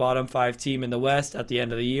up as a bottom 5 team in the West at the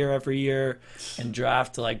end of the year every year and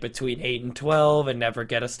draft like between 8 and 12 and never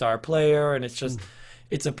get a star player, and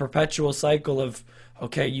it's a perpetual cycle of,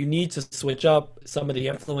 okay, you need to switch up some of the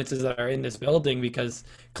influences that are in this building because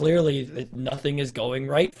clearly nothing is going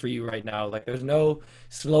right for you right now. Like, there's no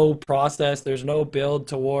slow process, there's no build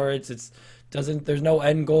towards, there's no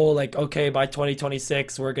end goal like, okay, by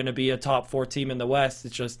 2026 we're going to be a top 4 team in the West.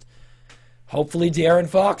 It's just hopefully De'Aaron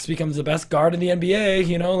Fox becomes the best guard in the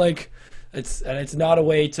NBA, like it's not a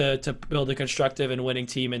way to build a constructive and winning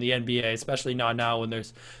team in the NBA, especially not now when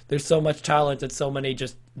there's so much talent and so many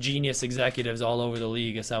just genius executives all over the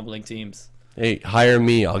league assembling teams. Hey, hire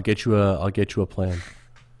me. I'll get you a plan.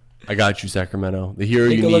 I got you, Sacramento. The hero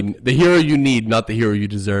you need, not the hero you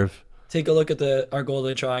deserve. take a look at our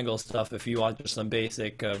golden triangle stuff if you want just some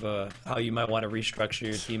basic of how you might want to restructure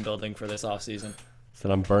your team building for this offseason.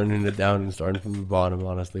 So I'm burning it down and starting from the bottom,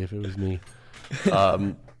 honestly, if it was me.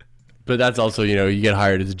 But that's also, you get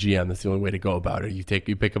hired as a GM. That's the only way to go about it. You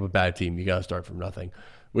pick up a bad team. You got to start from nothing.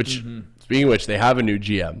 Which, speaking of which, they have a new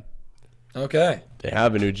GM. Okay. They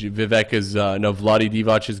have a new Vivek is Vlade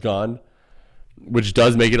Divac is gone, which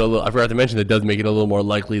does make it a little. I forgot to mention that does make it a little more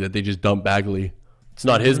likely that they just dump Bagley. It's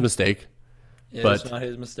not his mistake. It's not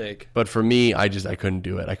his mistake. But for me, I couldn't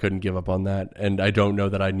do it. I couldn't give up on that, and I don't know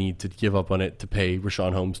that I need to give up on it to pay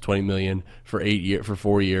Rashawn Holmes $20 million for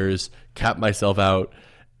 4 years, cap myself out,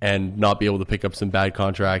 and not be able to pick up some bad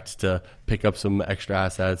contracts to pick up some extra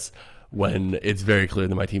assets when it's very clear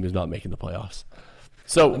that my team is not making the playoffs.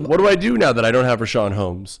 So what do I do now that I don't have Rashawn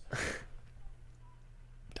Holmes?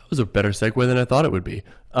 That was a better segue than I thought it would be.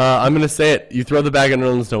 I'm going to say it. You throw the bag at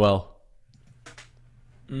Nerlens Noel.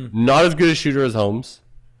 Not as good a shooter as Holmes,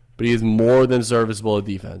 but he is more than serviceable at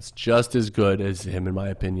defense. Just as good as him, in my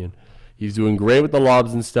opinion. He's doing great with the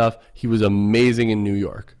lobs and stuff. He was amazing in New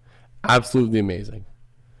York. Absolutely amazing.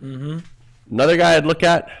 Another guy I'd look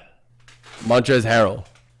at, Montrezl Harrell.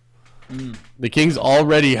 The Kings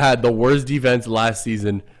already had the worst defense last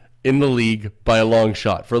season in the league by a long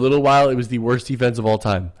shot. For a little while, it was the worst defense of all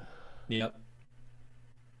time. Yep.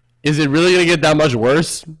 Is it really going to get that much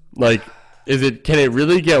worse? Can it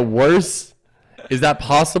really get worse? Is that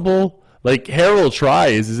possible? Harrell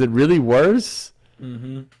tries. Is it really worse?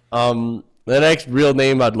 The next real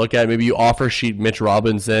name I'd look at, maybe you offer sheet Mitch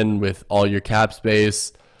Robinson with all your cap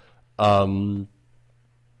space.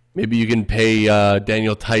 Maybe you can pay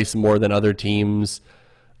Daniel Tice more than other teams.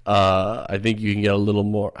 I think you can get a little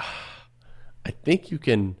more. I think you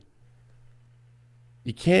can.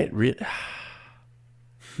 You can't really.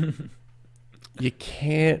 You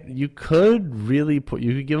can't. You could really put.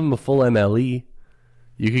 You could give him a full MLE.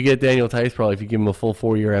 You could get Daniel Tice probably if you give him a full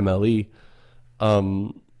 4-year MLE.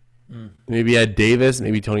 Maybe Ed Davis,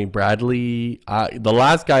 maybe Tony Bradley. The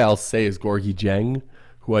last guy I'll say is Gorgie Jeng,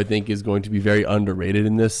 who I think is going to be very underrated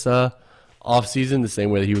in this offseason, the same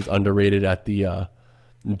way that he was underrated at the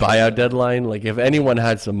buyout deadline. If anyone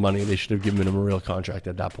had some money, they should have given him a real contract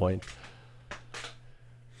at that point.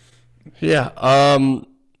 Yeah.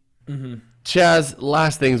 Chaz,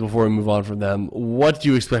 last things before we move on from them. What do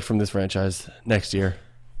you expect from this franchise next year?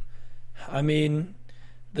 I mean,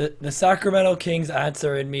 the Sacramento Kings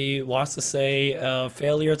answer in me wants to say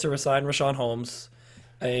failure to resign Rashawn Holmes,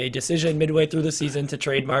 a decision midway through the season to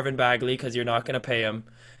trade Marvin Bagley because you're not going to pay him.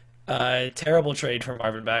 Terrible trade for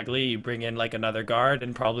Marvin Bagley. You bring in another guard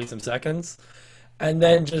and probably some seconds. And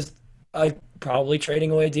then just probably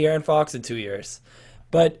trading away De'Aaron Fox in 2 years.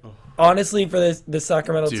 But honestly, for the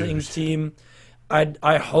Sacramento Kings team,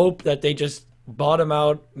 I hope that they just bottom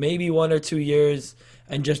out maybe 1 or 2 years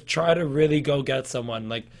and just try to really go get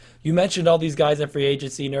someone. You mentioned all these guys in free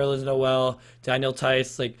agency, Nerlens Noel, Daniel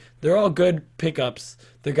Tice. They're all good pickups.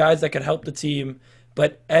 They're guys that can help the team.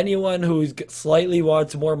 But anyone who's slightly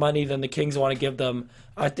wants more money than the Kings want to give them,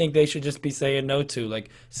 I think they should just be saying no to.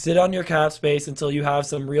 Sit on your cap space until you have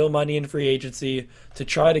some real money in free agency to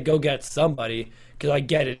try to go get somebody. Because I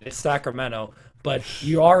get it, it's Sacramento, but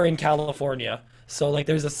you are in California. So,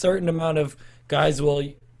 there's a certain amount of guys will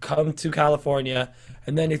come to California,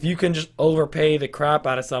 and then if you can just overpay the crap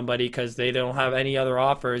out of somebody because they don't have any other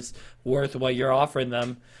offers worth what you're offering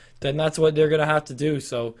them, then that's what they're going to have to do.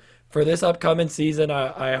 So, for this upcoming season,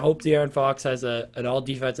 I hope De'Aaron Fox has an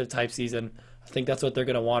all-defensive type season. I think that's what they're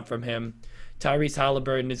going to want from him. Tyrese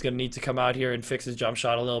Halliburton is going to need to come out here and fix his jump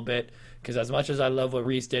shot a little bit, because as much as I love what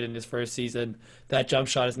Reese did in his first season, that jump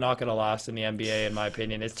shot is not going to last in the NBA, in my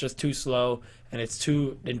opinion. It's just too slow, and it's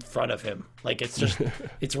too in front of him. It's just,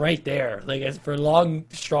 it's right there. For long,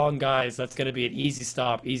 strong guys, that's going to be an easy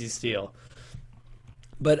stop, easy steal.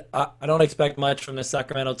 But I don't expect much from the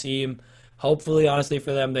Sacramento team. Hopefully, honestly,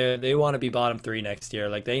 for them, they want to be bottom 3 next year.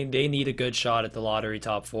 They need a good shot at the lottery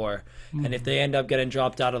top 4. And if they end up getting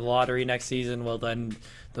dropped out of the lottery next season, well, then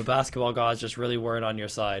the basketball gods just really weren't on your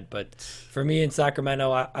side. But for me in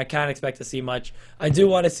Sacramento, I can't expect to see much. I do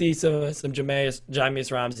want to see some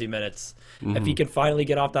Jameis Ramsey minutes. If he can finally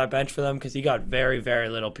get off that bench for them, because he got very, very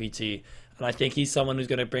little PT. And I think he's someone who's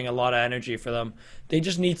going to bring a lot of energy for them. They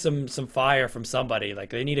just need some fire from somebody.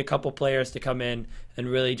 They need a couple players to come in and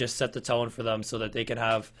really just set the tone for them so that they can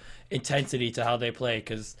have intensity to how they play.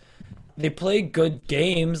 Because they play good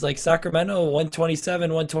games. Sacramento, 127,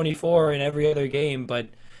 124 in every other game. But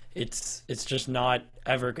it's just not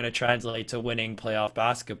ever going to translate to winning playoff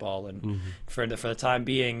basketball. And for the time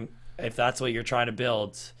being, if that's what you're trying to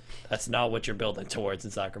build, that's not what you're building towards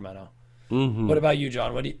in Sacramento. What about you,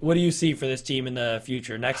 John? What do you see for this team in the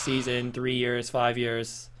future? Next season, 3 years, 5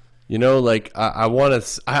 years? You know, like I want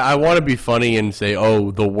to be funny and say,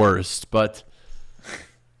 oh, the worst, but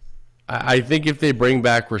I think if they bring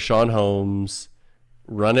back Rashawn Holmes,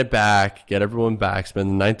 run it back, get everyone back, spend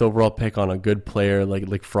the 9th overall pick on a good player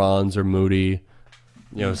like Franz or Moody,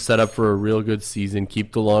 set up for a real good season,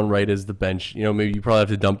 keep DeLon Wright as the bench. Maybe you probably have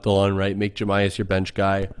to dump DeLon Wright, make Jemias your bench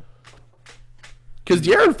guy. Because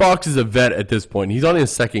De'Aaron Fox is a vet at this point. He's on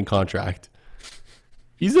his 2nd contract.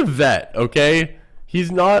 He's a vet, okay?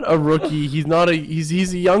 He's not a rookie.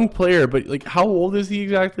 He's a young player, but like, how old is he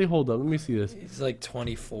exactly? Hold on, let me see this. He's like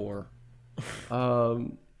 24.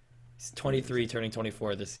 He's 23, turning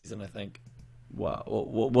 24 this season, I think. Wow.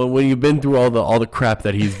 Well, when you've been through all the crap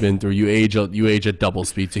that he's been through, you age at double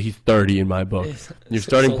speed. So he's 30 in my book. Your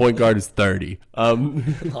starting point guard is 30.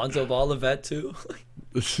 Lonzo Ball, a vet too.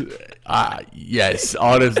 Yes,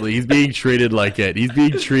 honestly, he's being treated like it. They've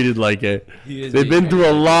been through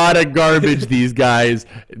a like lot of garbage, these guys.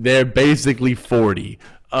 They're basically 40.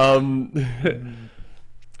 But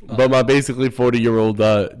my basically 40-year-old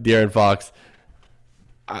De'Aaron Fox.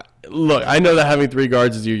 Look, I know that having 3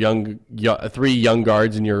 guards as your 3 young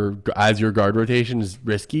guards in your guard rotation is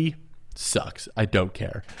risky. Sucks. I don't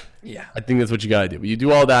care. Yeah. I think that's what you got to do. But you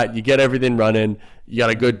do all that, you get everything running. You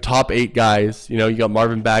got a good top 8 guys. You got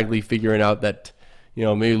Marvin Bagley figuring out that,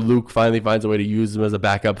 maybe Luke finally finds a way to use him as a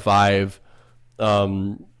backup 5.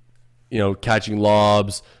 Catching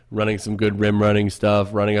lobs, running some good rim running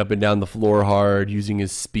stuff, running up and down the floor hard, using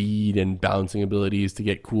his speed and bouncing abilities to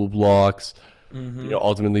get cool blocks.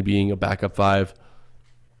 Ultimately being a backup 5.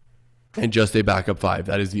 And just a backup 5.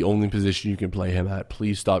 That is the only position you can play him at.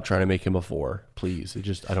 Please stop trying to make him a 4. Please.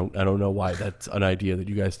 I don't know why that's an idea that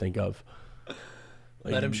you guys think of.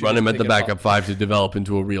 Run him at the backup 5 to develop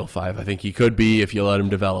into a real 5. I think he could be if you let him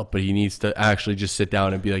develop, but he needs to actually just sit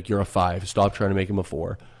down and be like, you're a 5. Stop trying to make him a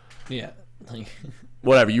 4. Yeah.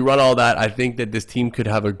 Whatever. You run all that. I think that this team could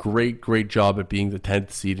have a great job at being the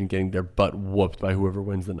 10th seed and getting their butt whooped by whoever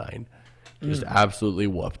wins the 9. Just absolutely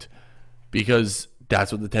whooped. Because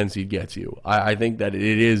that's what the 10 seed gets you. I think that it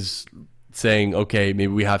is saying, okay,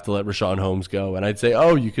 maybe we have to let Rashawn Holmes go. And I'd say,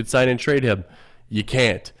 oh, you could sign and trade him. You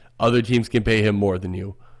can't. Other teams can pay him more than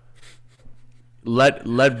you. Let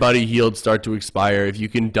Buddy Hield start to expire. If you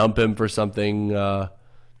can dump him for something or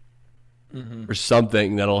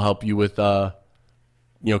something that'll help you with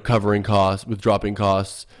covering costs, with dropping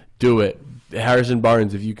costs, do it. Harrison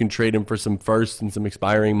Barnes, if you can trade him for some firsts and some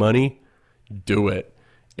expiring money, do it.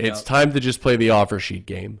 It's time to just play the offer sheet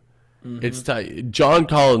game. It's John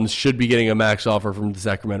Collins should be getting a max offer from the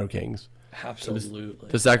Sacramento Kings. Absolutely.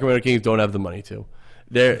 The Sacramento Kings don't have the money to.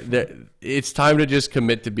 It's time to just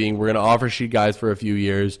commit to being, we're going to offer sheet guys for a few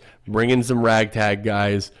years, bring in some ragtag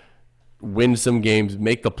guys, win some games,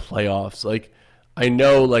 make the playoffs. Like, I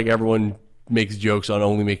know everyone makes jokes on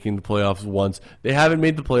only making the playoffs once. They haven't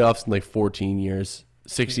made the playoffs in 14 years,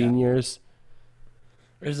 16 years.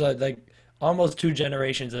 There's almost 2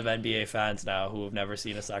 generations of NBA fans now who have never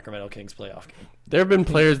seen a Sacramento Kings playoff game. There have been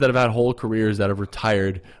players that have had whole careers that have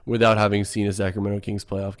retired without having seen a Sacramento Kings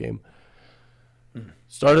playoff game.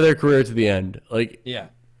 Started their career to the end.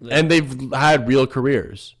 And they've had real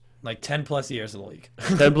careers. 10 plus years in the league.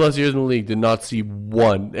 10 plus years in the league, did not see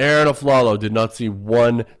one. Aaron Aflalo did not see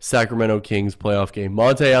one Sacramento Kings playoff game.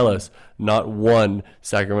 Monte Ellis, not one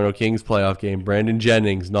Sacramento Kings playoff game. Brandon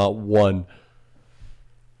Jennings, not one.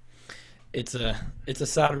 It's a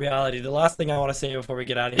sad reality. The last thing I want to say before we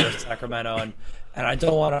get out of here is Sacramento, and I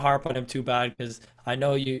don't want to harp on him too bad because I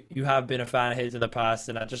know you have been a fan of his in the past,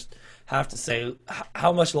 and I just have to say,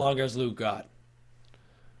 how much longer has Luke got?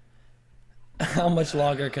 How much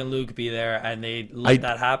longer can Luke be there and they let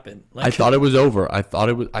that happen? I thought it was over. I thought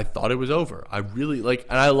it was over. I really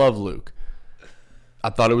and I love Luke.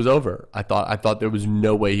 I thought it was over. I thought there was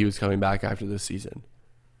no way he was coming back after this season.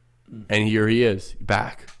 And here he is,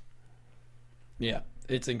 back. Yeah,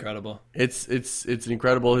 it's incredible. It's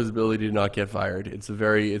incredible, his ability to not get fired. It's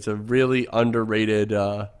a really underrated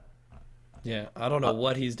Yeah, I don't know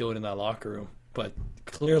what he's doing in that locker room, but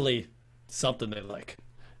clearly something they like.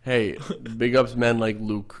 Hey, big ups men like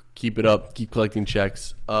Luke. Keep it up. Keep collecting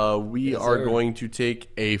checks. We are going to take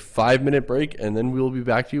a 5-minute break, and then we will be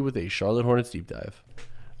back to you with a Charlotte Hornets deep dive.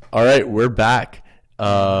 All right, we're back.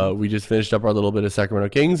 We just finished up our little bit of Sacramento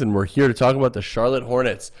Kings, and we're here to talk about the Charlotte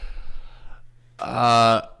Hornets.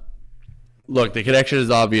 Look, the connection is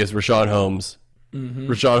obvious. Rashawn Holmes.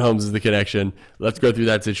 Rashawn Holmes is the connection. Let's go through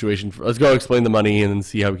that situation. Let's go explain the money and then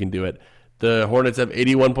see how we can do it. The Hornets have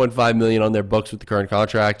 $81.5 million on their books with the current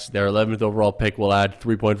contracts. Their 11th overall pick will add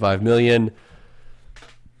 $3.5 million.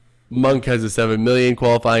 Monk has a $7 million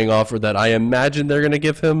qualifying offer that I imagine they're going to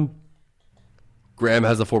give him. Graham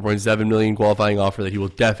has a $4.7 million qualifying offer that he will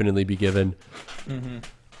definitely be given. Mm-hmm.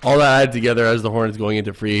 All that added together as the Hornets going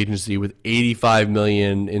into free agency with $85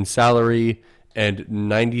 million in salary and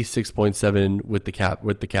 $96.7 with the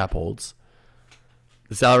cap holds.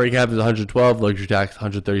 The salary cap is $112, luxury tax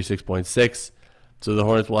 $136.6. So the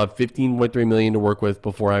Hornets will have $15.3 million to work with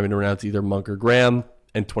before having to announce either Monk or Graham,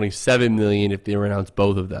 and $27 million if they announce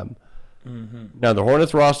both of them. Mm-hmm. Now the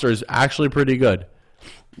Hornets roster is actually pretty good.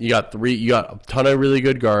 You got a ton of really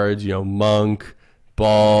good guards. Monk,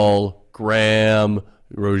 Ball, Graham,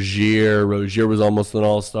 Rozier. Rozier was almost an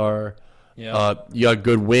all-star. Yeah. You got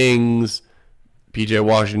good wings. PJ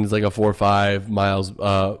Washington's like a 4-5.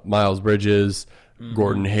 Miles Bridges, mm-hmm.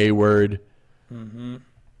 Gordon Hayward. Mm-hmm.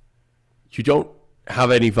 You don't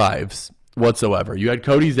have any fives whatsoever. You had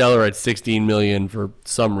Cody Zeller at $16 million for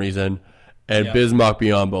some reason, and Bismack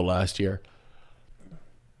Biyombo last year.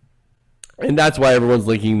 And that's why everyone's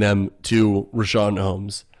linking them to Richaun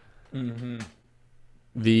Holmes. Mm-hmm.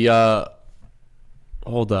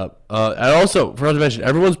 Hold up. And also, forgot to mention,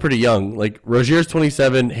 everyone's pretty young. Like, Rozier's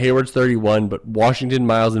 27, Hayward's 31, but Washington,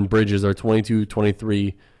 Miles, and Bridges are 22,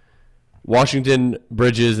 23. Washington,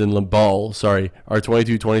 Bridges, and Ball, are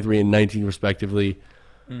 22, 23, and 19 respectively.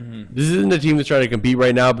 Mm-hmm. This isn't a team that's trying to compete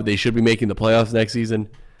right now, but they should be making the playoffs next season.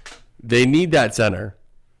 They need that center.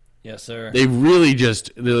 Yes, sir. They really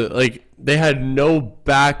they had no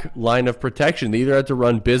back line of protection. They either had to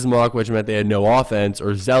run Bismack, which meant they had no offense,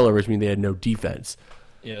 or Zeller, which meant they had no defense.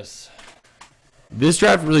 Yes. This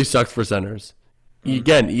draft really sucks for centers. Mm-hmm.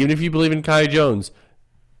 Again, even if you believe in Kai Jones,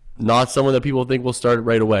 not someone that people think will start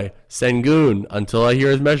right away. Sengun, until I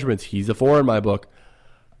hear his measurements, he's a 4 in my book.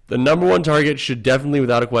 The number one target should definitely,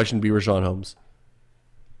 without a question, be Richaun Holmes.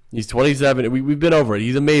 He's 27. We've been over it.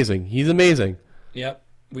 He's amazing. Yep.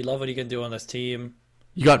 We love what he can do on this team.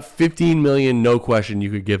 You got $15 million, no question, you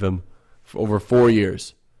could give him for over 4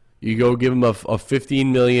 years. You go give him a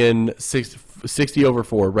 $15 million, 60 over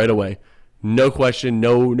 4 right away. No question,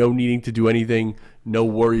 no needing to do anything, no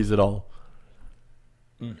worries at all.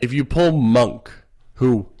 Mm. If you pull Monk,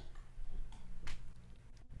 who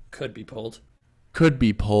could be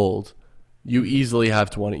pulled, you easily have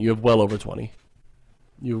 20. You have well over 20.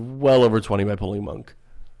 You have well over 20 by pulling Monk.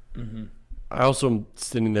 Mm-hmm. I also am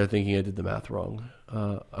sitting there thinking I did the math wrong.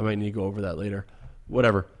 I might need to go over that later.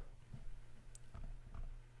 Whatever.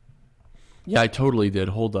 Yeah, I totally did.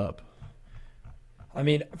 Hold up. I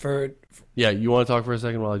mean, yeah, you want to talk for a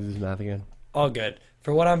second while I do this math again? All good.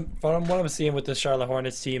 For what I'm seeing with the Charlotte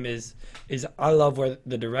Hornets team is I love where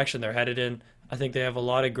the direction they're headed in. I think they have a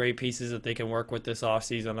lot of great pieces that they can work with this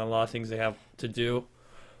offseason, a lot of things they have to do.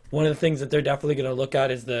 One of the things that they're definitely going to look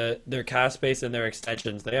at is their cap space and their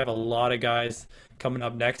extensions. They have a lot of guys coming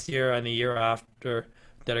up next year and the year after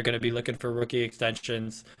that are going to be looking for rookie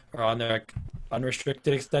extensions or on their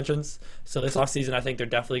unrestricted extensions. So this offseason, I think they're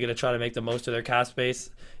definitely going to try to make the most of their cap space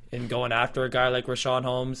in going after a guy like Richaun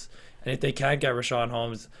Holmes. And if they can't get Richaun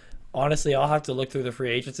Holmes, honestly, I'll have to look through the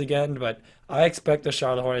free agents again, but I expect the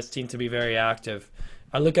Charlotte Hornets team to be very active.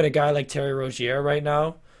 I look at a guy like Terry Rozier right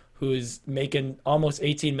now, who's making almost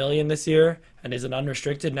 $18 million this year and is an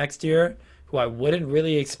unrestricted next year, who I wouldn't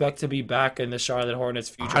really expect to be back in the Charlotte Hornets'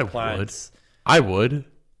 future plans. I would.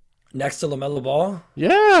 Next to LaMelo Ball?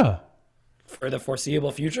 Yeah. For the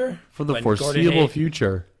foreseeable future? For the foreseeable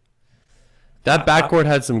future. That backcourt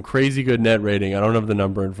had some crazy good net rating. I don't have the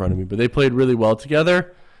number in front of me, but they played really well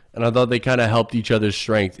together, and I thought they kind of helped each other's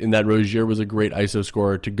strength in that Rozier was a great ISO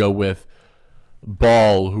scorer to go with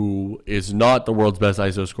Ball, who is not the world's best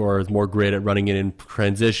ISO scorer, is more great at running it in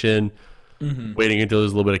transition, waiting until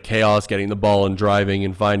there's a little bit of chaos, getting the ball and driving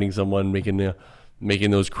and finding someone,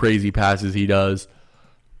 making those crazy passes he does.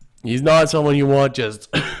 He's not someone you want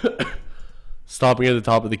just stopping at the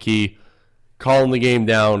top of the key, calling the game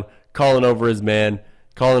down, calling over his man,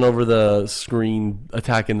 calling over the screen,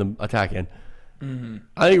 attacking. Mm-hmm.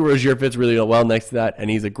 I think Rozier fits really well next to that, and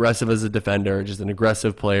he's aggressive as a defender, just an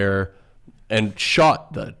aggressive player, and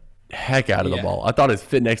shot the heck out of the ball. I thought his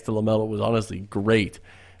fit next to LaMelo was honestly great,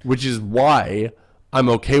 which is why I'm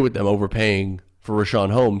okay with them overpaying for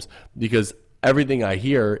Richaun Holmes, because everything I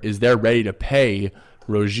hear is they're ready to pay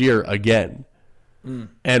Rozier again.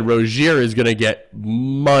 And Rozier is going to get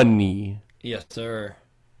money. Yes, sir.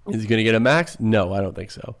 Is he going to get a max? No, I don't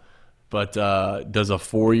think so. But does a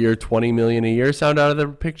 4-year, $20 million a year sound out of the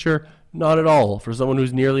picture? Not at all. For someone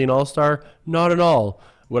who's nearly an all-star, not at all.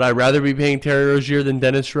 Would I rather be paying Terry Rozier than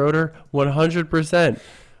Dennis Schroeder? 100%.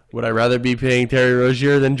 Would I rather be paying Terry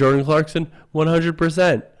Rozier than Jordan Clarkson?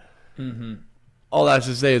 100%. Mm-hmm. All that's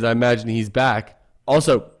to say is I imagine he's back.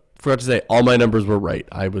 Also, forgot to say, all my numbers were right.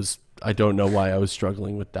 I don't know why I was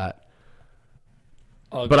struggling with that.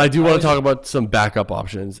 But I do want to talk about some backup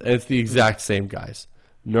options, and it's the exact same guys.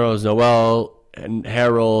 Nerlens Noel and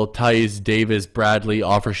Harrell, Tice, Davis, Bradley,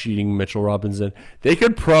 offer sheeting Mitchell Robinson. They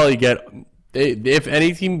could probably get, if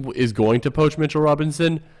any team is going to poach Mitchell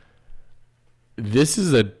Robinson, this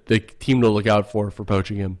is the team to look out for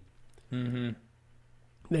poaching him. Mm-hmm.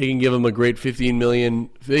 They can give him a great $15 million.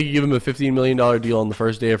 They can give him a $15 million deal on the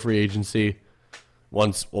first day of free agency.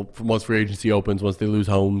 Once free agency opens, once they lose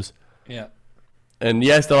homes. Yeah. And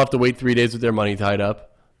yes, they'll have to wait 3 days with their money tied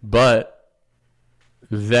up, but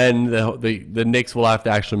then the Knicks will have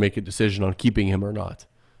to actually make a decision on keeping him or not.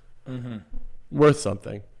 Mm-hmm. Worth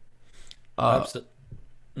something. The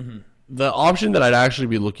option that I'd actually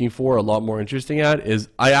be looking for, a lot more interesting at, is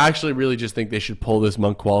I actually really just think they should pull this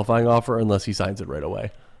Monk qualifying offer unless he signs it right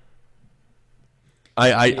away.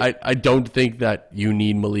 I don't think that you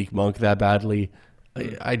need Malik Monk that badly.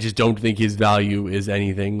 I just don't think his value is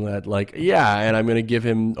anything that, like, yeah, and I'm going to give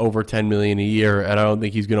him over $10 million a year, and I don't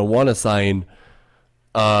think he's going to want to sign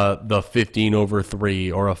the 15 over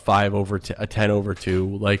 3 or a 5 over a 10 over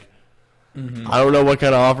 2. Like, I don't know what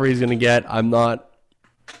kind of offer he's going to get. I'm not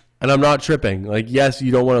tripping. Like, yes,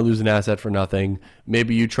 you don't want to lose an asset for nothing.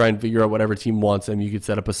 Maybe you try and figure out whatever team wants him. You could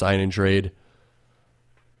set up a sign and trade.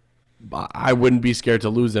 I wouldn't be scared to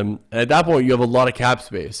lose him. And at that point, you have a lot of cap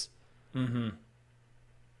space. Mm-hmm.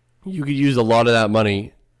 You could use a lot of that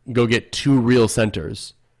money, go get 2 real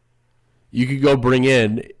centers. You could go bring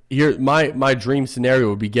in, here, my dream scenario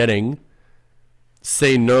would be getting,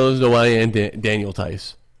 say, Nerlens Noel and Daniel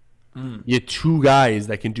Tice. You have 2 guys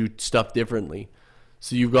that can do stuff differently.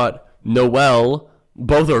 So you've got Noel,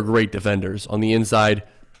 both are great defenders on the inside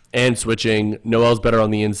and switching. Noel's better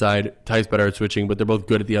on the inside, Tice better at switching, but they're both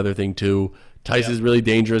good at the other thing too. Tice is really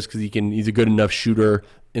dangerous because he's a good enough shooter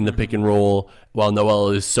in the pick and roll, while Noel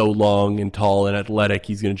is so long and tall and athletic,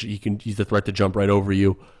 he's a threat to jump right over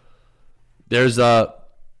you. There's a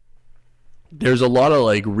lot of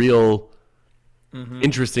like real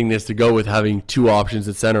interestingness to go with having 2 options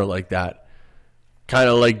at center like that. Kind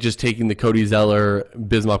of like just taking the Cody Zeller,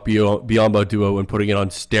 Bismack Biyombo duo and putting it on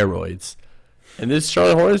steroids. And this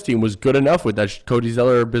Charlotte Hornets team was good enough with that Cody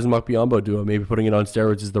Zeller, Bismack Biyombo duo. Maybe putting it on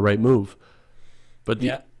steroids is the right move. But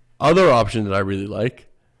the other option that I really like,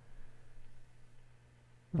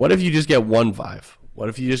 what if you just get 1 5? What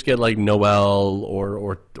if you just get like Noel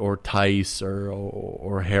or Tice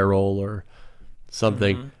or Harrell or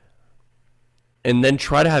something, and then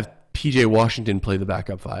try to have PJ Washington play the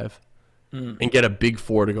backup 5 and get a big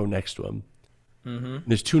 4 to go next to him.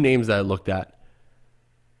 There's 2 names that I looked at.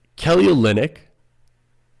 Kelly Olynyk.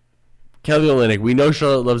 We know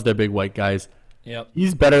Charlotte loves their big white guys. Yep.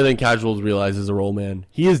 He's better than casuals realize as a role man.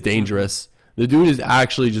 He is dangerous. The dude is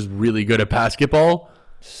actually just really good at basketball.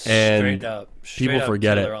 And people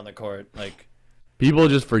forget it. On the court. Like, people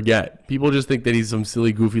just forget. People just think that he's some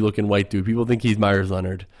silly, goofy-looking white dude. People think he's Myers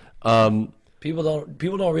Leonard. People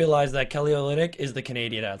don't realize that Kelly Olynyk is the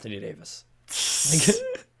Canadian Anthony Davis.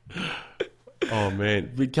 Oh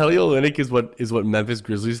man, but Kelly Olynyk is what Memphis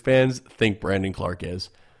Grizzlies fans think Brandon Clark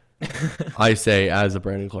is. I say as a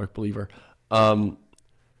Brandon Clark believer. And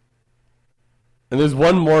there's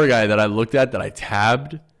one more guy that I looked at that I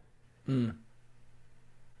tabbed.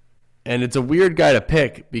 And it's a weird guy to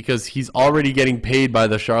pick because he's already getting paid by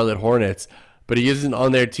the Charlotte Hornets, but he isn't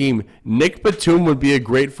on their team. Nick Batum would be a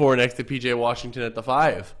great 4 next to PJ Washington at the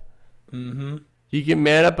 5. He can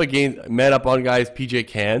man up on guys PJ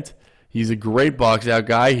can't. He's a great box out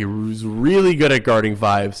guy. He was really good at guarding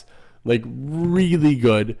 5s, like really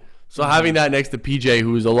good. So having that next to PJ,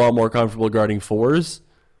 who is a lot more comfortable guarding 4s,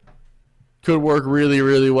 could work really,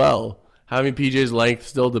 really well. Having PJ's length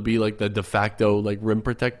still to be like the de facto like rim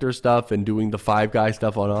protector stuff and doing the 5-guy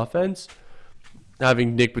stuff on offense.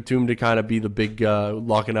 Having Nick Batum to kind of be the big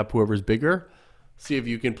locking up whoever's bigger. See if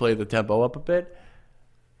you can play the tempo up a bit.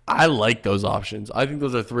 I like those options. I think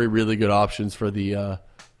those are 3 really good options for the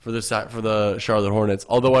Charlotte Hornets.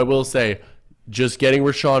 Although I will say, just getting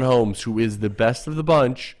Rashawn Holmes, who is the best of the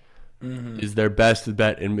bunch, is their best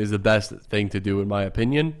bet and is the best thing to do in my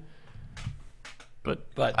opinion. But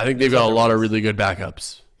I think they've got a lot of really good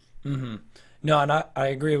backups. No, and I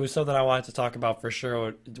agree. It was something I wanted to talk about for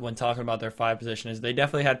sure when talking about their 5 position. Is they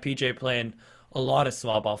definitely had PJ playing a lot of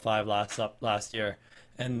small ball 5 last year,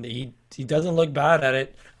 and he doesn't look bad at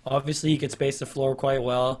it. Obviously, he can space the floor quite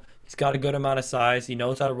well. He's got a good amount of size. He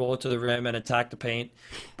knows how to roll to the rim and attack the paint.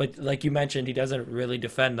 But like you mentioned, he doesn't really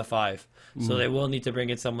defend the 5. So they will need to bring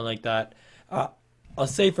in someone like that. I'll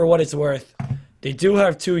say for what it's worth, They do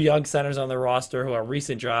have two young centers on their roster who are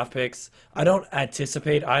recent draft picks. I don't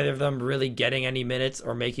anticipate either of them really getting any minutes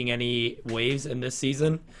or making any waves in this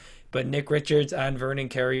season. But Nick Richards and Vernon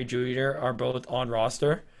Carey Jr. are both on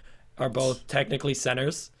roster, are both technically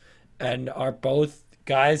centers, and are both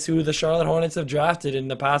guys who the Charlotte Hornets have drafted in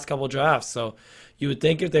the past couple drafts. So you would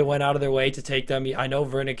think if they went out of their way to take them, I know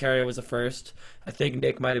Vernon Carey was a first. I think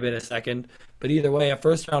Nick might have been a second. But either way, a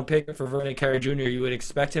first-round pick for Vernon Carey Jr., you would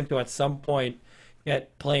expect him to at some point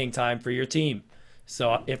get playing time for your team.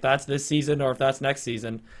 So if that's this season or if that's next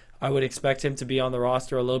season, I would expect him to be on the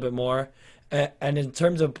roster a little bit more. And in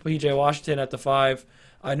terms of PJ Washington at the 5,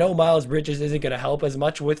 I know Miles Bridges isn't going to help as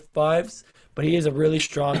much with fives, but he is a really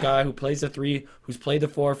strong guy who plays the 3, who's played the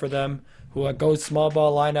 4 for them, who goes small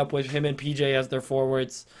ball lineup with him and PJ as their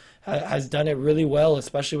forwards, has done it really well,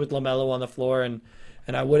 especially with LaMelo on the floor. And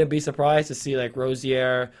I wouldn't be surprised to see like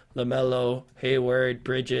Rozier, LaMelo, Hayward,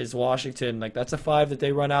 Bridges, Washington. Like that's a 5 that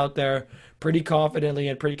they run out there pretty confidently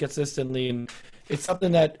and pretty consistently. And it's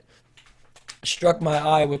something that struck my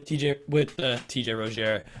eye with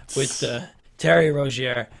Terry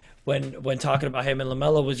Rozier when talking about him, and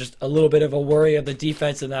LaMelo was just a little bit of a worry of the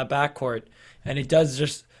defense in that backcourt. And it does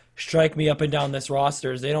just strike me up and down this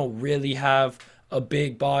roster is they don't really have a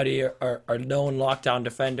big body or known lockdown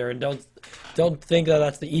defender, and don't think that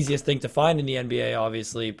that's the easiest thing to find in the NBA,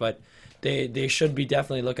 obviously, but they should be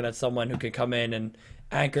definitely looking at someone who can come in and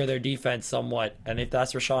anchor their defense somewhat. And if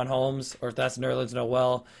that's Rashawn Holmes, or if that's Nerlens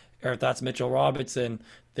Noel, or if that's Mitchell Robinson,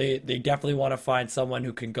 they definitely want to find someone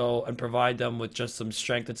who can go and provide them with just some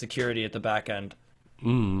strength and security at the back end.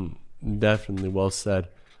 Definitely well said.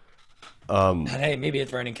 And hey, maybe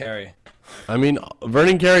it's Vernon Carey. I mean,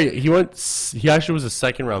 Vernon Carey, he actually was a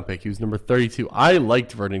second-round pick. He was number 32. I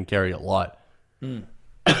liked Vernon Carey a lot.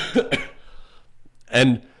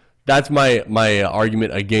 And that's my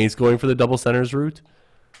argument against going for the double centers route.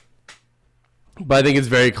 But I think it's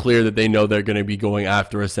very clear that they know they're going to be going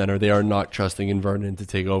after a center. They are not trusting in Vernon to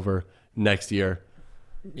take over next year.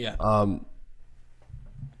 Yeah.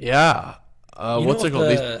 What's it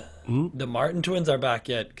called? The Martin twins are back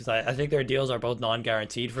yet? Because I think their deals are both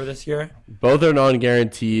non-guaranteed for this year. Both are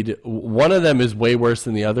non-guaranteed. One of them is way worse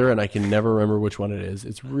than the other, and I can never remember which one it is.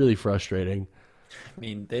 It's really frustrating. I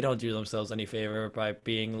mean, they don't do themselves any favor by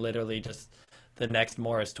being literally just the next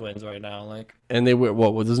Morris twins right now. Like, and they wear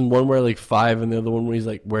what? Doesn't one wear like 5, and the other one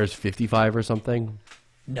wears 55 or something?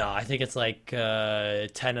 No, I think it's like 10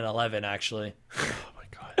 and 11 actually. Oh my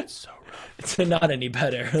god, it's so rough. It's not any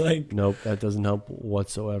better. Like, nope, that doesn't help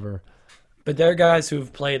whatsoever. But they're guys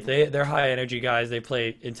who've played. They're high energy guys. They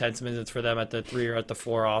play intense minutes for them at the 3 or at the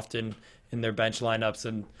 4 often in their bench lineups.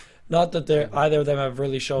 And not that either of them have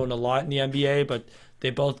really shown a lot in the NBA, but they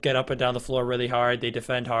both get up and down the floor really hard. They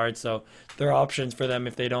defend hard, so there are options for them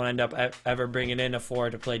if they don't end up ever bringing in a 4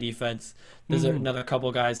 to play defense. There's another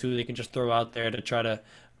couple guys who they can just throw out there to try to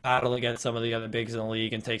battle against some of the other bigs in the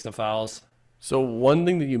league and take some fouls. So one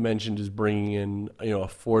thing that you mentioned is bringing in a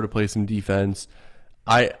 4 to play some defense.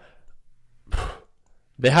 They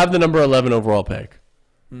have the number 11 overall pick.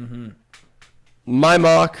 My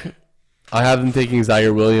mock, I have them taking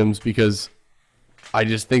Zaire Williams because I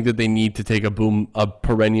just think that they need to take a boom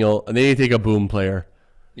player.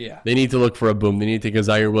 Yeah. They need to look for a boom. They need to take a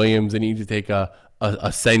Zaire Williams. They need to take a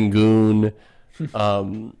Sengun.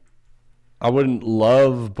 I wouldn't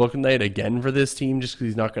love Book Knight again for this team just because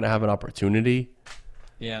he's not going to have an opportunity.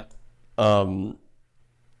 Yeah. And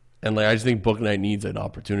I just think Book Knight needs an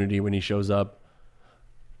opportunity when he shows up.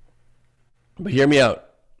 But hear me out.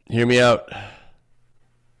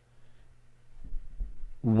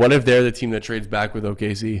 What if they're the team that trades back with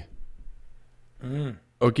OKC?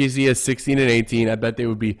 OKC has 16 and 18. I bet they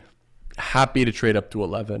would be happy to trade up to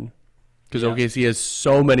 11 because OKC has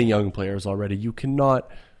so many young players already. You can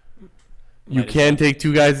take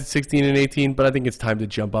 2 guys at 16 and 18, but I think it's time to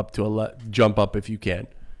jump up if you can.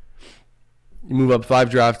 You move up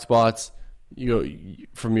 5 draft spots. You go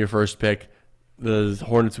from your first pick. The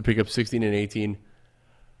Hornets would pick up 16 and 18.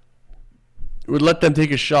 It would let them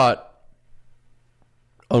take a shot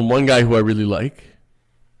on one guy who I really like,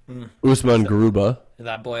 Usman Garuba.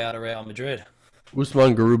 That boy out of Real Madrid.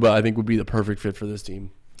 Usman Garuba, I think, would be the perfect fit for this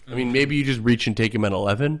team. I mean, maybe you just reach and take him at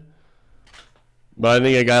 11. But I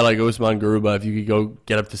think a guy like Usman Garuba, if you could go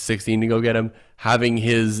get up to 16 to go get him, having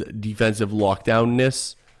his defensive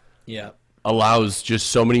lockdownness allows just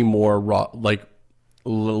so many more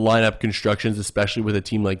lineup constructions, especially with a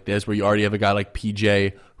team like this where you already have a guy like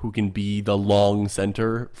PJ who can be the long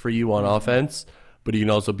center for you on offense, but he can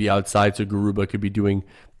also be outside, so Garuba could be doing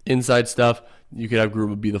inside stuff. You could have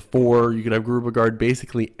Garuba be the 4. You could have Garuba guard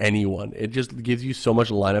basically anyone. It just gives you so much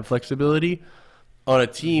lineup flexibility. on a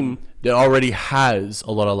team that already has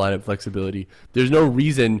a lot of lineup flexibility. There's no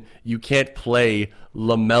reason you can't play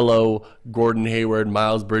LaMelo, Gordon Hayward,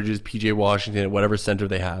 Miles Bridges, PJ Washington at whatever center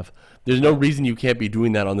they have. There's no reason you can't be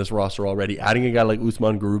doing that on this roster already. Adding a guy like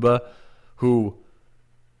Usman Garuba, who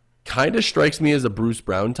kind of strikes me as a Bruce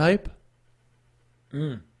Brown type,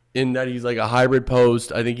 in that he's like a hybrid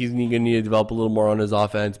post. I think he's going to need to develop a little more on his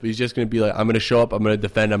offense, but he's just going to be like, I'm going to show up, I'm going to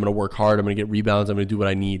defend, I'm going to work hard, I'm going to get rebounds, I'm going to do what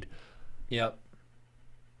I need. Yep.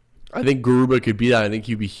 I think Garuba could be that. I think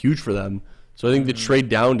he'd be huge for them. So I think the trade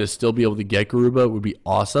down to still be able to get Garuba would be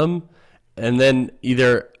awesome. And then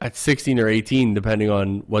either at 16 or 18, depending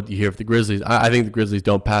on what you hear of the Grizzlies, I think the Grizzlies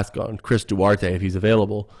don't pass on Chris Duarte if he's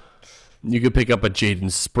available. You could pick up a Jaden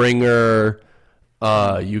Springer.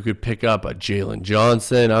 You could pick up a Jalen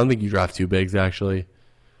Johnson. I don't think you draft two bigs, actually.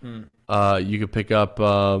 You could pick up,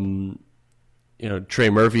 Trey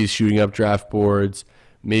Murphy's shooting up draft boards.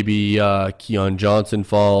 Maybe Keon Johnson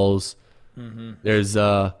falls. There's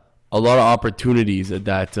a lot of opportunities at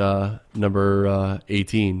that number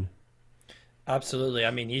 18. Absolutely.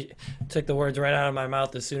 I mean, you took the words right out of my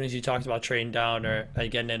mouth as soon as you talked about trading down or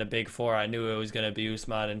getting in a big four. I knew it was going to be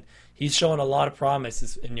Usman, and he's showing a lot of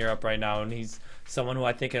promise in Europe right now, and he's someone who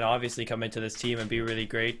I think can obviously come into this team and be really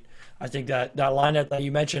great. I think that lineup that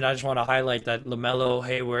you mentioned, I just want to highlight that LaMelo,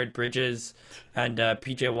 Hayward, Bridges, and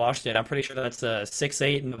PJ Washington. I'm pretty sure that's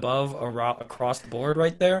 6'8" and above across the board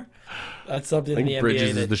right there. That's something in the NBA.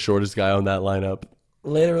 Bridges is the shortest guy on that lineup.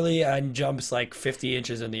 Literally, and jumps like 50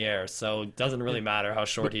 inches in the air, so it doesn't really matter how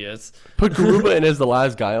short he is. Put Garuba in as the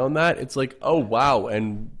last guy on that. It's like, oh wow,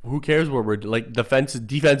 and who cares where we're like defense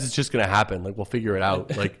is just gonna happen. Like we'll figure it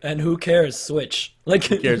out. Like and who cares? Switch. Like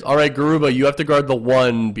who cares? All right, Garuba, you have to guard the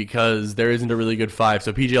 1 because there isn't a really good 5.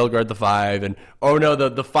 So PJ will guard the 5, and oh no,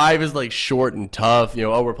 the 5 is like short and tough.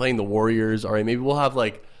 We're playing the Warriors. All right, maybe we'll have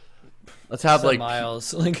like let's have like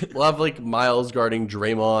Miles. We'll have like Miles guarding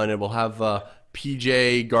Draymond, and we'll have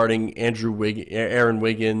PJ guarding Aaron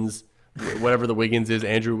Wiggins, whatever the Wiggins is,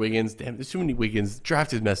 Andrew Wiggins. Damn, there's too many Wiggins.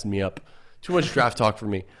 Draft is messing me up. Too much draft talk for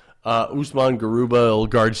me. Usman Garuba will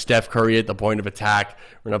guard Steph Curry at the point of attack.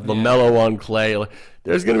 We're going to have LaMelo on Clay.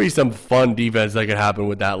 There's going to be some fun defense that could happen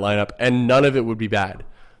with that lineup, and none of it would be bad.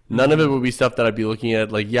 None of it would be stuff that I'd be looking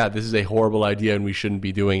at like, yeah, this is a horrible idea and we shouldn't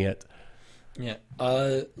be doing it. Yeah.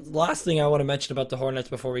 Last thing I want to mention about the Hornets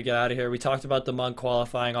before we get out of here, we talked about the Monk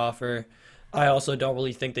qualifying offer. I also don't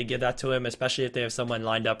really think they give that to him, especially if they have someone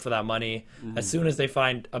lined up for that money. As soon as they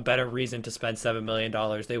find a better reason to spend $7 million,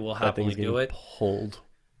 they will happily do it. Pulled.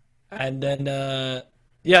 And then,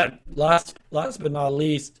 last but not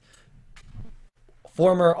least,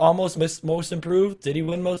 former almost most improved. Did he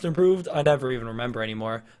win most improved? I never even remember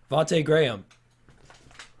anymore. Vontae Graham.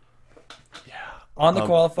 Yeah. On the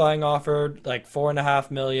qualifying offer, like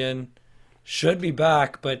 $4.5 million. Should be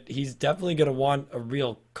back, but he's definitely going to want a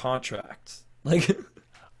real contract.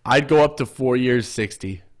 I'd go up to 4 years,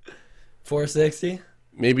 60. 460?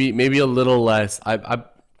 Maybe a little less. I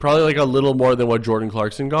probably like a little more than what Jordan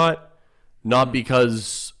Clarkson got. Not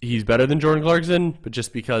because he's better than Jordan Clarkson, but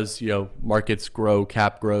just because, markets grow,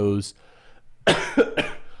 cap grows.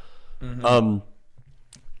 And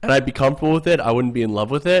I'd be comfortable with it. I wouldn't be in love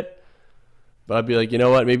with it. But I'd be like, you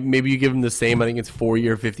know what? Maybe you give him the same. I think it's 4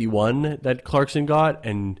 year 51 that Clarkson got,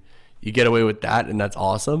 and you get away with that, and that's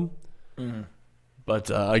awesome.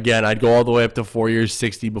 But again, I'd go all the way up to 4 years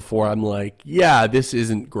 60 before I'm like, yeah, this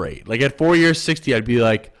isn't great. Like at 4 years 60, I'd be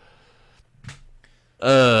like,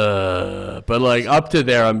 but like up to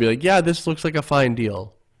there, I'd be like, yeah, this looks like a fine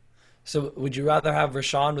deal. So would you rather have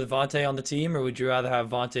Rashawn with Vontae on the team, or would you rather have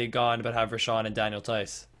Vontae gone but have Rashawn and Daniel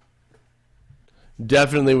Tice?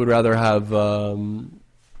 Definitely would rather have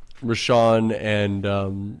Rashawn and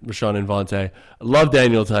Vontae. I love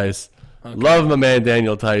Daniel Tice. Okay. Love my man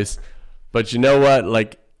Daniel Tice. But you know what?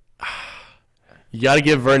 Like, you got to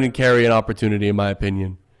give Vernon Carey an opportunity, in my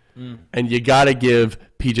opinion. And you got to give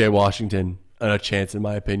PJ Washington a chance, in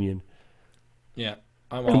my opinion. Yeah.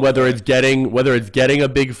 And whether it's getting a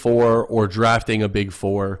big 4 or drafting a big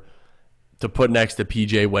 4 to put next to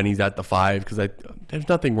PJ when he's at the 5, because there's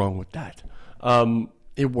nothing wrong with that.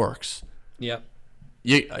 It works. Yeah.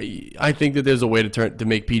 I think that there's a way to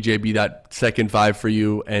make PJ be that second 5 for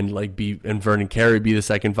you, and and Vernon Carey be the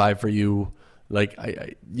second 5 for you.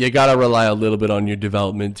 You gotta rely a little bit on your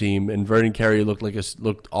development team, and Vernon Carey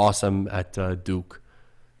looked awesome at Duke.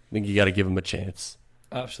 I think you got to give him a chance.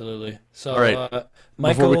 Absolutely. So, all right.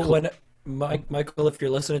 Michael, Michael, if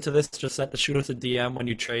you're listening to this, just shoot us a DM when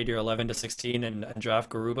you trade your 11 to 16 and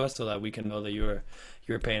draft Garuba so that we can know that you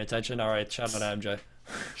were paying attention. All right, shout out MJ.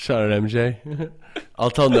 Shout out MJ.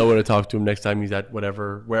 I'll tell Noah to talk to him next time he's at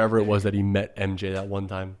wherever it was that he met MJ that one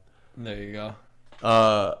time. There you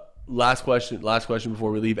go. Last question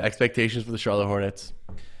before we leave. Expectations for the Charlotte Hornets.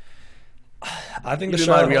 I think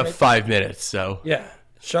we have 5 minutes, so yeah,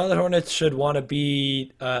 Charlotte Hornets should want to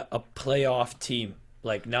be a playoff team.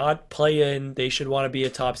 Like, not play in, they should want to be a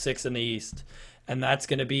top 6 in the East. And that's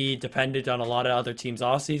going to be dependent on a lot of other teams'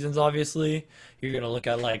 off seasons, obviously. You're going to look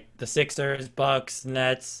at, like, the Sixers, Bucks,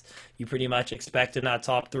 Nets. You pretty much expect in that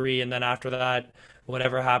top 3. And then after that,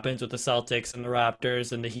 whatever happens with the Celtics and the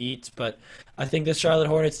Raptors and the Heat. But I think the Charlotte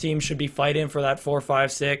Hornets team should be fighting for that 4,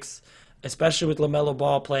 5, 6, especially with LaMelo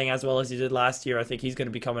Ball playing as well as he did last year. I think he's going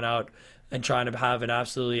to be coming out and trying to have an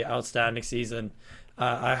absolutely outstanding season.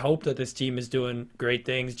 I hope that this team is doing great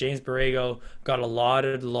things. James Borrego got a lot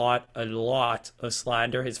of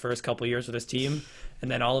slander his first couple years with his team, and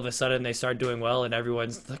then all of a sudden they start doing well, and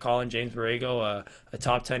everyone's calling James Borrego a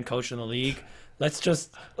top 10 coach in the league. Let's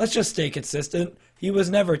just stay consistent. He was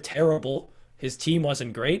never terrible. His team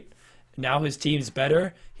wasn't great. Now his team's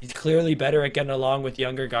better. He's clearly better at getting along with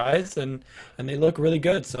younger guys, and they look really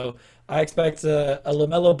good. So I expect a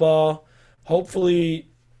LaMelo Ball. Hopefully,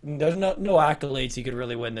 there's no accolades he could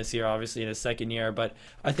really win this year, obviously, in his second year, but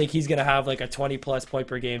I think he's going to have like a 20-plus point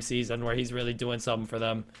per game season where he's really doing something for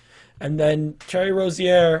them. And then Terry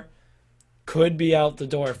Rozier could be out the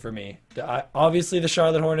door for me. Obviously, the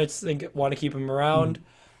Charlotte Hornets want to keep him around.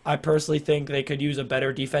 I personally think they could use a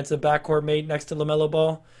better defensive backcourt mate next to LaMelo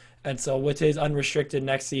Ball. And so with his unrestricted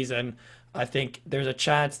next season, I think there's a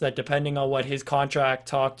chance that depending on what his contract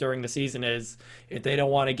talk during the season is, if they don't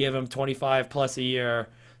want to give him 25 plus a year,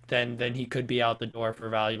 then he could be out the door for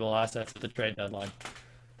valuable assets at the trade deadline.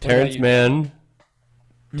 Terrence Mann.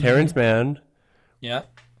 Yeah.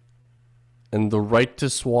 And the right to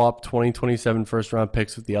swap 2027 first-round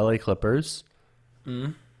picks with the LA Clippers.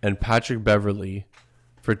 And Patrick Beverley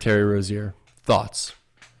for Terry Rozier. Thoughts?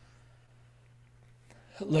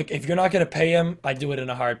 Look, if you're not going to pay him, I'd do it in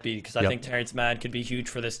a heartbeat because I think Terrence Mann could be huge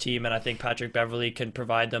for this team, and I think Patrick Beverley can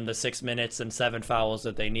provide them the 6 minutes and 7 fouls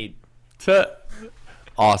that they need.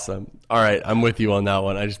 Awesome. All right, I'm with you on that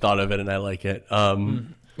one. I just thought of it, and I like it.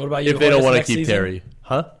 What about you? If they don't want to keep Terry.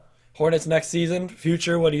 Hornets next season,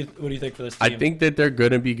 future, what do you think for this team? I think that they're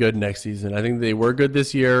going to be good next season. I think they were good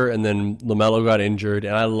this year, and then LaMelo got injured,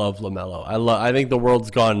 and I love LaMelo. I think the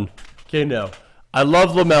world's gone. Okay, no. I love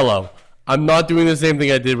LaMelo. I'm not doing the same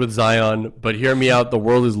thing I did with Zion, but hear me out. The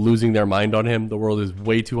world is losing their mind on him. The world is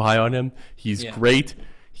way too high on him. He's great.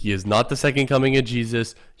 He is not the second coming of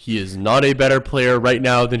Jesus. He is not a better player right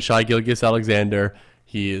now than Shai Gilgeous-Alexander.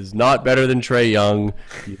 He is not better than Trae Young.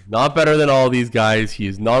 He's not better than all these guys. He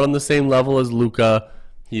is not on the same level as Luka.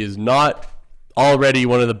 He is not already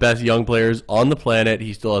one of the best young players on the planet.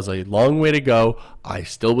 He still has a long way to go. I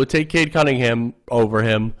still would take Cade Cunningham over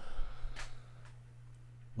him.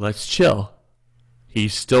 Let's chill.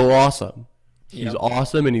 He's still awesome. He's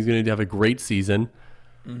awesome, and he's going to have a great season.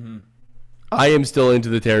 I am still into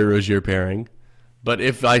the Terry Rozier pairing, but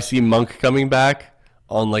if I see Monk coming back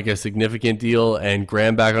on like a significant deal and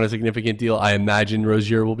Graham back on a significant deal, I imagine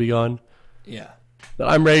Rozier will be gone. Yeah. But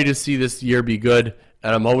I'm ready to see this year be good,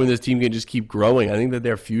 and I'm hoping this team can just keep growing. I think that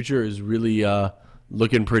their future is really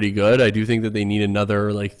looking pretty good. I do think that they need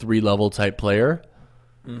another like 3-level type player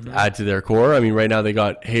to add to their core. I mean, right now they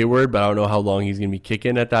got Hayward, but I don't know how long he's going to be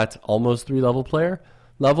kicking at that almost 3-level player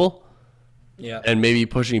level. Yeah. And maybe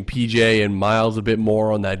pushing PJ and Miles a bit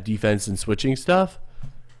more on that defense and switching stuff.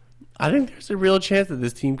 I think there's a real chance that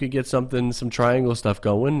this team could get some triangle stuff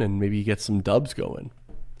going and maybe get some dubs going.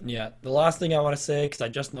 Yeah. The last thing I want to say, because I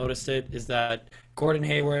just noticed it, is that Gordon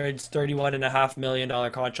Hayward's $31.5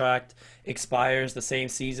 million contract expires the same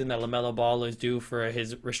season that LaMelo Ball is due for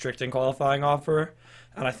his restricted qualifying offer.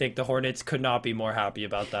 And I think the Hornets could not be more happy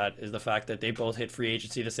about that, is the fact that they both hit free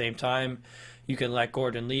agency at the same time. You can let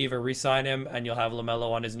Gordon leave or re-sign him, and you'll have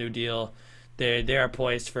LaMelo on his new deal. They are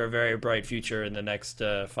poised for a very bright future in the next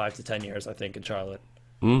 5 to 10 years, I think, in Charlotte.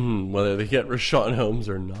 Whether they get Rashawn Holmes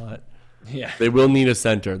or not. Yeah. They will need a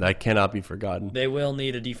center. That cannot be forgotten. They will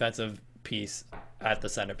need a defensive piece at the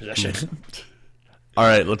center position. All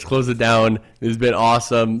right, let's close it down. This has been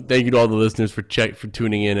awesome. Thank you to all the listeners for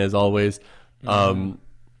tuning in, as always.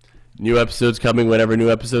 New episodes coming whenever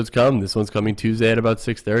new episodes come. This one's coming Tuesday at about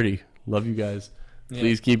 6:30. Love you guys.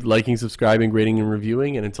 Please keep liking, subscribing, rating, and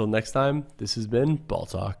reviewing. And until next time, this has been Ball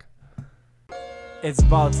Talk. It's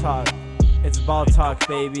Ball Talk. It's Ball Talk,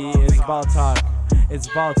 baby. It's Ball Talk. It's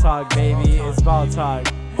Ball Talk, baby. It's Ball Talk.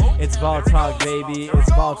 It's ball talk, baby.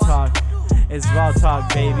 It's ball talk. It's ball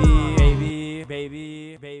talk, baby. Baby.